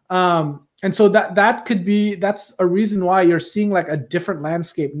 And so that's a reason why you're seeing like a different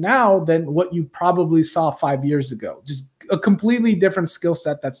landscape now than what you probably saw 5 years ago. Just a completely different skill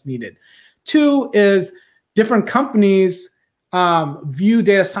set that's needed. Two is different companies view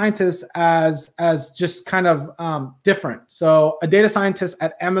data scientists as just kind of different. So a data scientist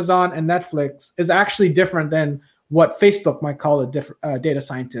at Amazon and Netflix is actually different than what Facebook might call a data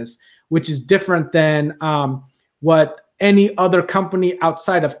scientist, which is different than what any other company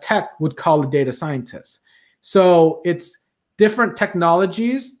outside of tech would call a data scientist. So it's different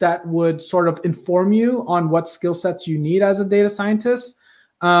technologies that would sort of inform you on what skill sets you need as a data scientist,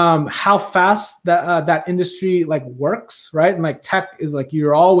 how fast that industry like works, right? And like tech is like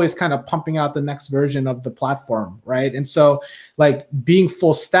you're always kind of pumping out the next version of the platform, right? And so like being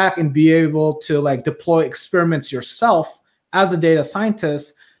full stack and be able to like deploy experiments yourself as a data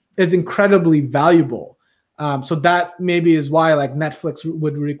scientist is incredibly valuable. So that maybe is why like Netflix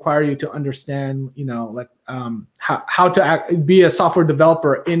would require you to understand, you know, like how to be a software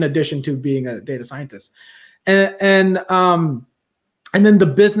developer in addition to being a data scientist, and then the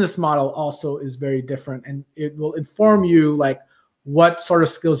business model also is very different, and it will inform you like what sort of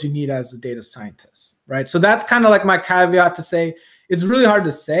skills you need as a data scientist, right? So that's kind of like my caveat to say it's really hard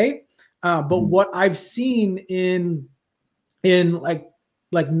to say, but what I've seen in like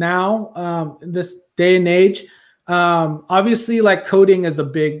now in this day and age, obviously like coding is a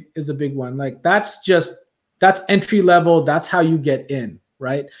big one. Like that's entry level. That's how you get in,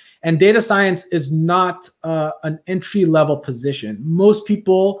 right? And data science is not an entry level position. Most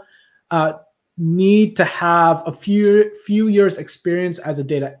people need to have a few years experience as a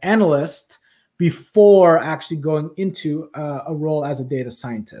data analyst before actually going into a role as a data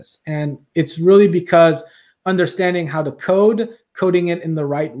scientist. And it's really because understanding how to coding it in the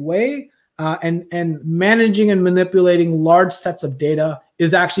right way, and managing and manipulating large sets of data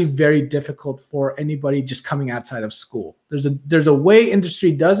is actually very difficult for anybody just coming outside of school. There's a way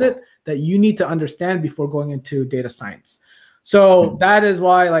industry does it that you need to understand before going into data science. So that is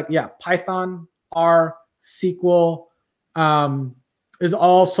why, like, yeah, Python, R, SQL is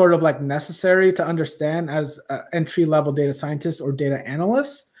all sort of like necessary to understand as entry-level data scientists or data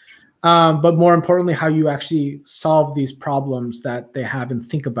analysts. But more importantly, how you actually solve these problems that they have and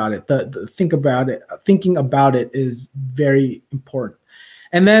think about it. Thinking about it is very important.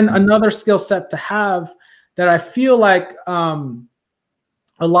 And then another skill set to have that I feel like a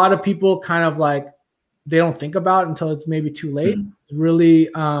lot of people kind of like they don't think about until it's maybe too late. Really,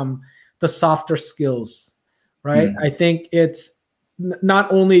 the softer skills, right? I think it's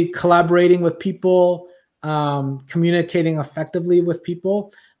not only collaborating with people, communicating effectively with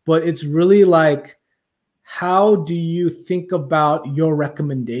people, but it's really like, how do you think about your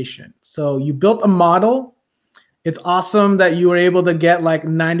recommendation? So you built a model. It's awesome that you were able to get like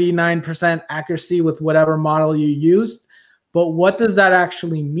 99% accuracy with whatever model you used, but what does that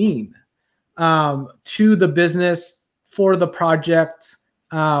actually mean to the business, for the project?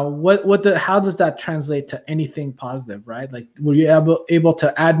 How does that translate to anything positive, right? Like, were you able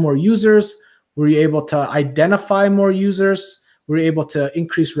to add more users? Were you able to identify more users? Were you able to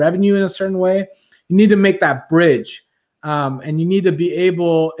increase revenue in a certain way? You need to make that bridge. And you need to be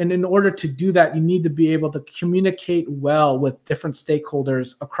able, and in order to do that, you need to be able to communicate well with different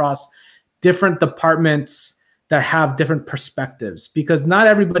stakeholders across different departments that have different perspectives, because not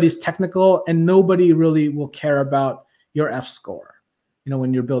everybody's technical and nobody really will care about your F-score,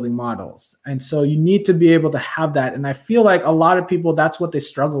 when you're building models. And so you need to be able to have that. And I feel like a lot of people, that's what they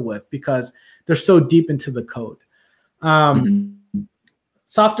struggle with because they're so deep into the code.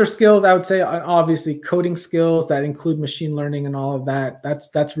 Softer skills, I would say, obviously coding skills that include machine learning and all of that.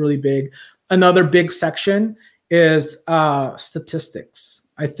 That's really big. Another big section is statistics.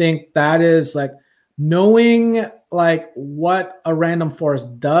 I think that is like knowing like what a random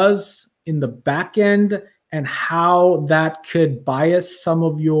forest does in the back end and how that could bias some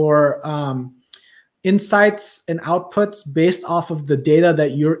of your insights and outputs based off of the data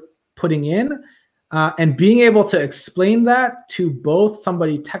that you're putting in. And being able to explain that to both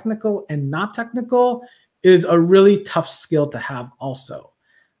somebody technical and not technical is a really tough skill to have also.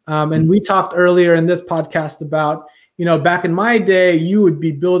 And we talked earlier in this podcast about, back in my day, you would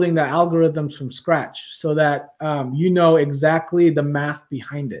be building the algorithms from scratch so that exactly the math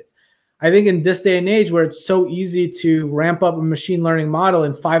behind it. I think in this day and age where it's so easy to ramp up a machine learning model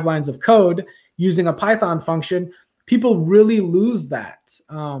in 5 lines of code using a Python function, people really lose that.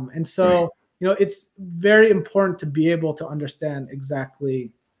 And so, it's very important to be able to understand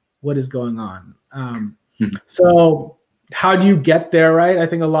exactly what is going on. So how do you get there, right? I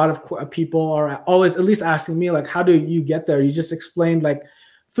think a lot of people are always at least asking me, like, how do you get there? You just explained like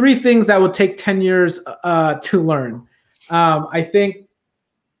 3 things that would take 10 years to learn. I think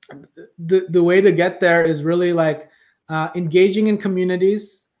the way to get there is really like engaging in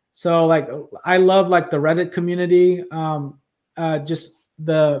communities. So like I love like the Reddit community, just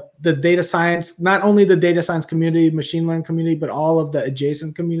the data science, not only the data science community, machine learning community, but all of the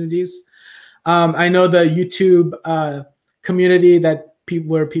adjacent communities. I know the YouTube community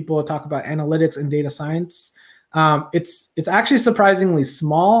where people talk about analytics and data science. It's actually surprisingly a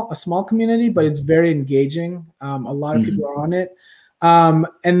small community, but it's very engaging. A lot of people are on it.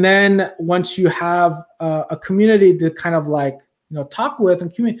 And then once you have a community to kind of like talk with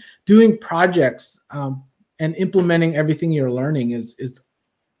and doing projects and implementing everything you're learning is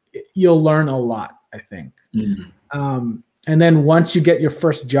you'll learn a lot, I think. And then once you get your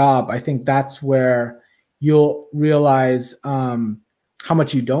first job, I think that's where you'll realize how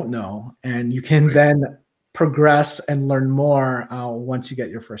much you don't know, and you can then progress and learn more once you get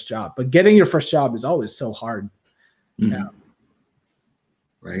your first job. But getting your first job is always so hard. Yeah.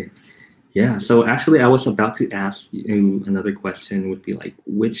 Right. Yeah. So actually, I was about to ask you another question. Would be like,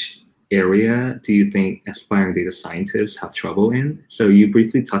 which area do you think aspiring data scientists have trouble in? So you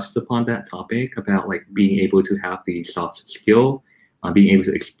briefly touched upon that topic about like being able to have the soft skill, being able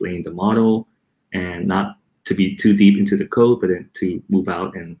to explain the model, and not to be too deep into the code, but then to move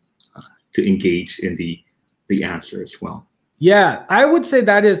out and to engage in the answer as well. Yeah, I would say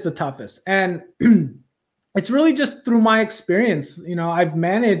that is the toughest. And it's really just through my experience. I've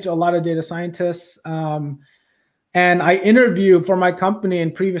managed a lot of data scientists, and I interviewed for my company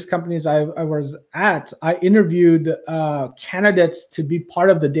and previous companies I was at. I interviewed candidates to be part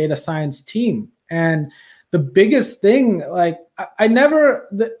of the data science team. And the biggest thing, like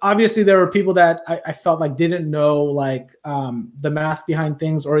obviously there were people that I felt like didn't know like the math behind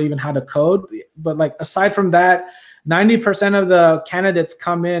things or even how to code. But like aside from that, 90% of the candidates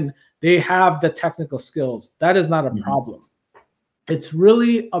come in, they have the technical skills. That is not a problem. It's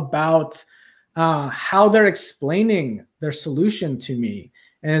really about how they're explaining their solution to me.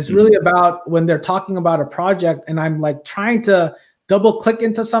 And it's really about when they're talking about a project and I'm like trying to double click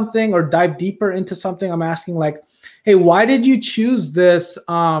into something or dive deeper into something. I'm asking like, hey, why did you choose this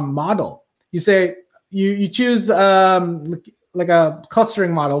model? You say you choose like a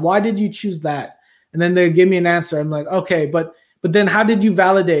clustering model. Why did you choose that? And then they give me an answer. I'm like, okay, but then how did you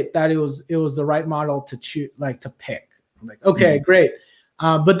validate that it was the right model to choose, like to pick? I'm like, okay, great.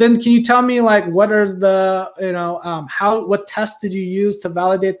 But then can you tell me like what are the, what tests did you use to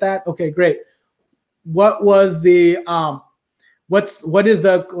validate that? Okay, great. What was the, what is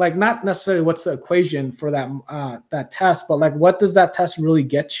the, like, not necessarily what's the equation for that test, but like, what does that test really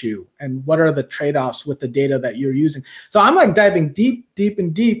get you? And what are the trade-offs with the data that you're using? So I'm like diving deep.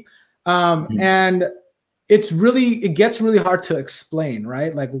 And it gets really hard to explain,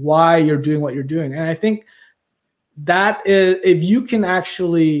 right? Like why you're doing what you're doing. And I think that is, if you can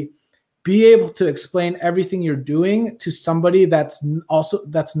actually be able to explain everything you're doing to somebody that's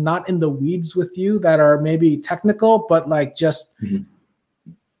not in the weeds with you, that are maybe technical, but like just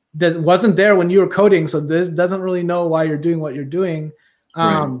that wasn't there when you were coding, so this doesn't really know why you're doing what you're doing,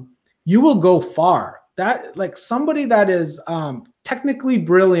 you will go far. That like somebody that is technically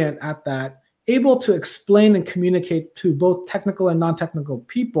brilliant at that, able to explain and communicate to both technical and non-technical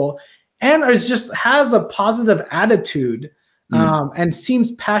people and is just has a positive attitude and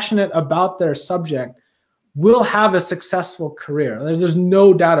seems passionate about their subject will have a successful career. There's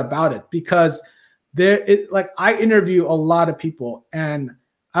no doubt about it, because like I interview a lot of people, and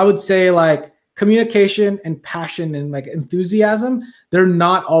I would say like communication and passion and like enthusiasm, they're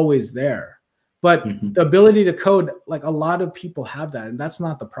not always there. But the ability to code, like a lot of people have that, and that's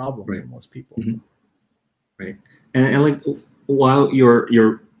not the problem for most people. Right. And like while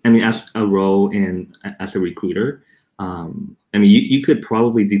you're I mean, as a role in as a recruiter, I mean, you could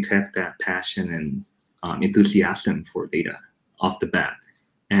probably detect that passion and enthusiasm for data off the bat.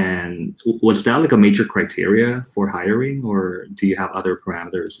 And was that like a major criteria for hiring, or do you have other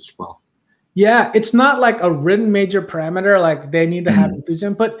parameters as well? Yeah, it's not like a written major parameter, like they need to have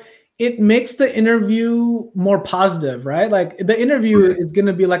enthusiasm, but it makes the interview more positive, right? Like the interview is going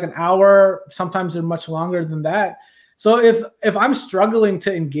to be like an hour. Sometimes they're much longer than that. So if I'm struggling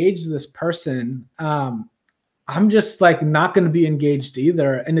to engage this person, I'm just like not going to be engaged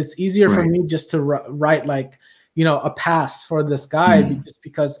either. And it's easier for me just to write like, you know, a pass for this guy just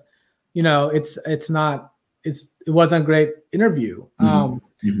because, you know, it wasn't a great interview.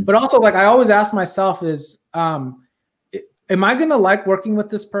 But also, like, I always ask myself is, am I going to like working with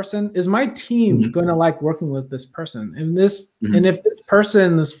this person? Is my team going to like working with this person? And and if this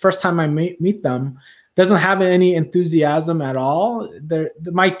person, this first time I meet them, doesn't have any enthusiasm at all,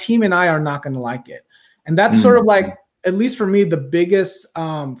 my team and I are not going to like it. And that's sort of like, at least for me, the biggest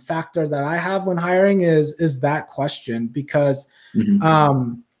factor that I have when hiring is that question, because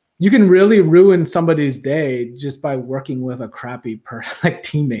you can really ruin somebody's day just by working with a crappy like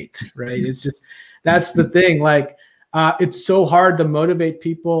teammate, right? It's just, that's the thing. Like, it's so hard to motivate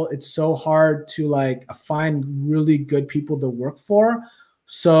people. It's so hard to like find really good people to work for.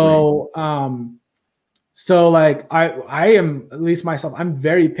 So, so like I am, at least myself, I'm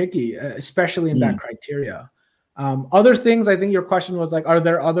very picky, especially in that criteria. Other things, I think your question was like, are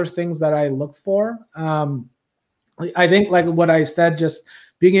there other things that I look for? I think like what I said, just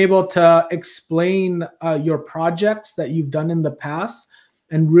being able to explain your projects that you've done in the past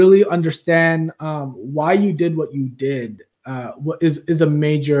and really understand why you did what you did what is a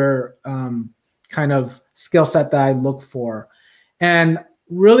major kind of skill set that I look for. And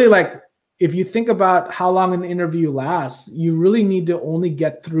really, like, if you think about how long an interview lasts, you really need to only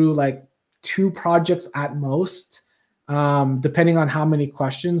get through like 2 projects at most, depending on how many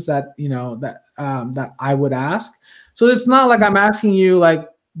questions that, you know, that I would ask. So it's not like I'm asking you like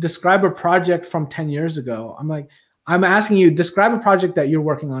describe a project from 10 years ago. I'm asking you describe a project that you're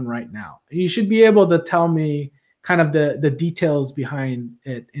working on right now. You should be able to tell me kind of the details behind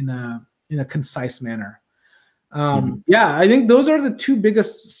it in a concise manner. Yeah, I think those are the 2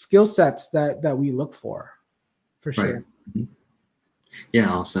 biggest skill sets that we look for sure. Yeah,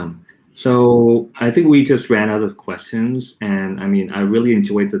 awesome. So I think we just ran out of questions, and I mean, I really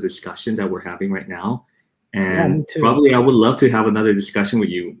enjoyed the discussion that we're having right now, and probably I would love to have another discussion with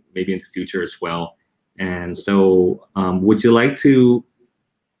you maybe in the future as well. And so would you like to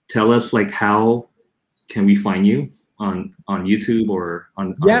tell us like how can we find you on YouTube or on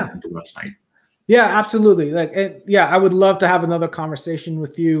the website? Yeah, absolutely. Like, I would love to have another conversation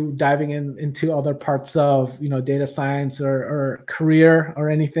with you, diving into other parts of, you know, data science or career or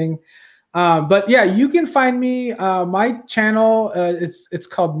anything. But yeah, you can find me. My channel, it's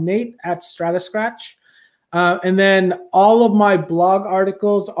called Nate at StrataScratch. And then all of my blog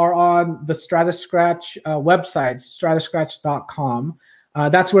articles are on the StrataScratch website, stratascratch.com.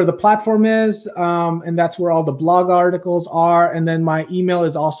 That's where the platform is, and that's where all the blog articles are. And then my email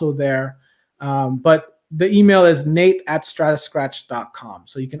is also there. But the email is Nate at stratascratch.com.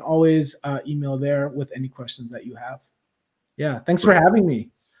 So you can always email there with any questions that you have. Yeah, thanks for having me.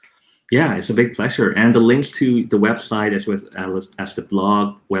 Yeah, it's a big pleasure. And the links to the website as well as the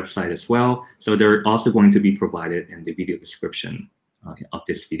blog website as well. So they're also going to be provided in the video description of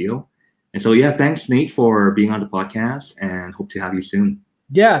this video. And so, yeah, thanks, Nate, for being on the podcast, and hope to have you soon.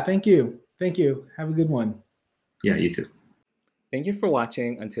 Yeah, thank you. Thank you. Have a good one. Yeah, you too. Thank you for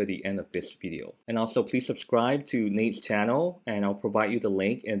watching until the end of this video. And also please subscribe to Nate's channel, and I'll provide you the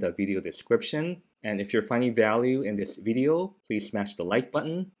link in the video description. And if you're finding value in this video, please smash the like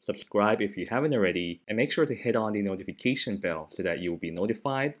button, subscribe if you haven't already, and make sure to hit on the notification bell so that you will be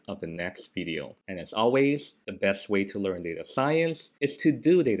notified of the next video. And as always, the best way to learn data science is to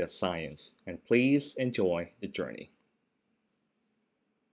do data science. And please enjoy the journey.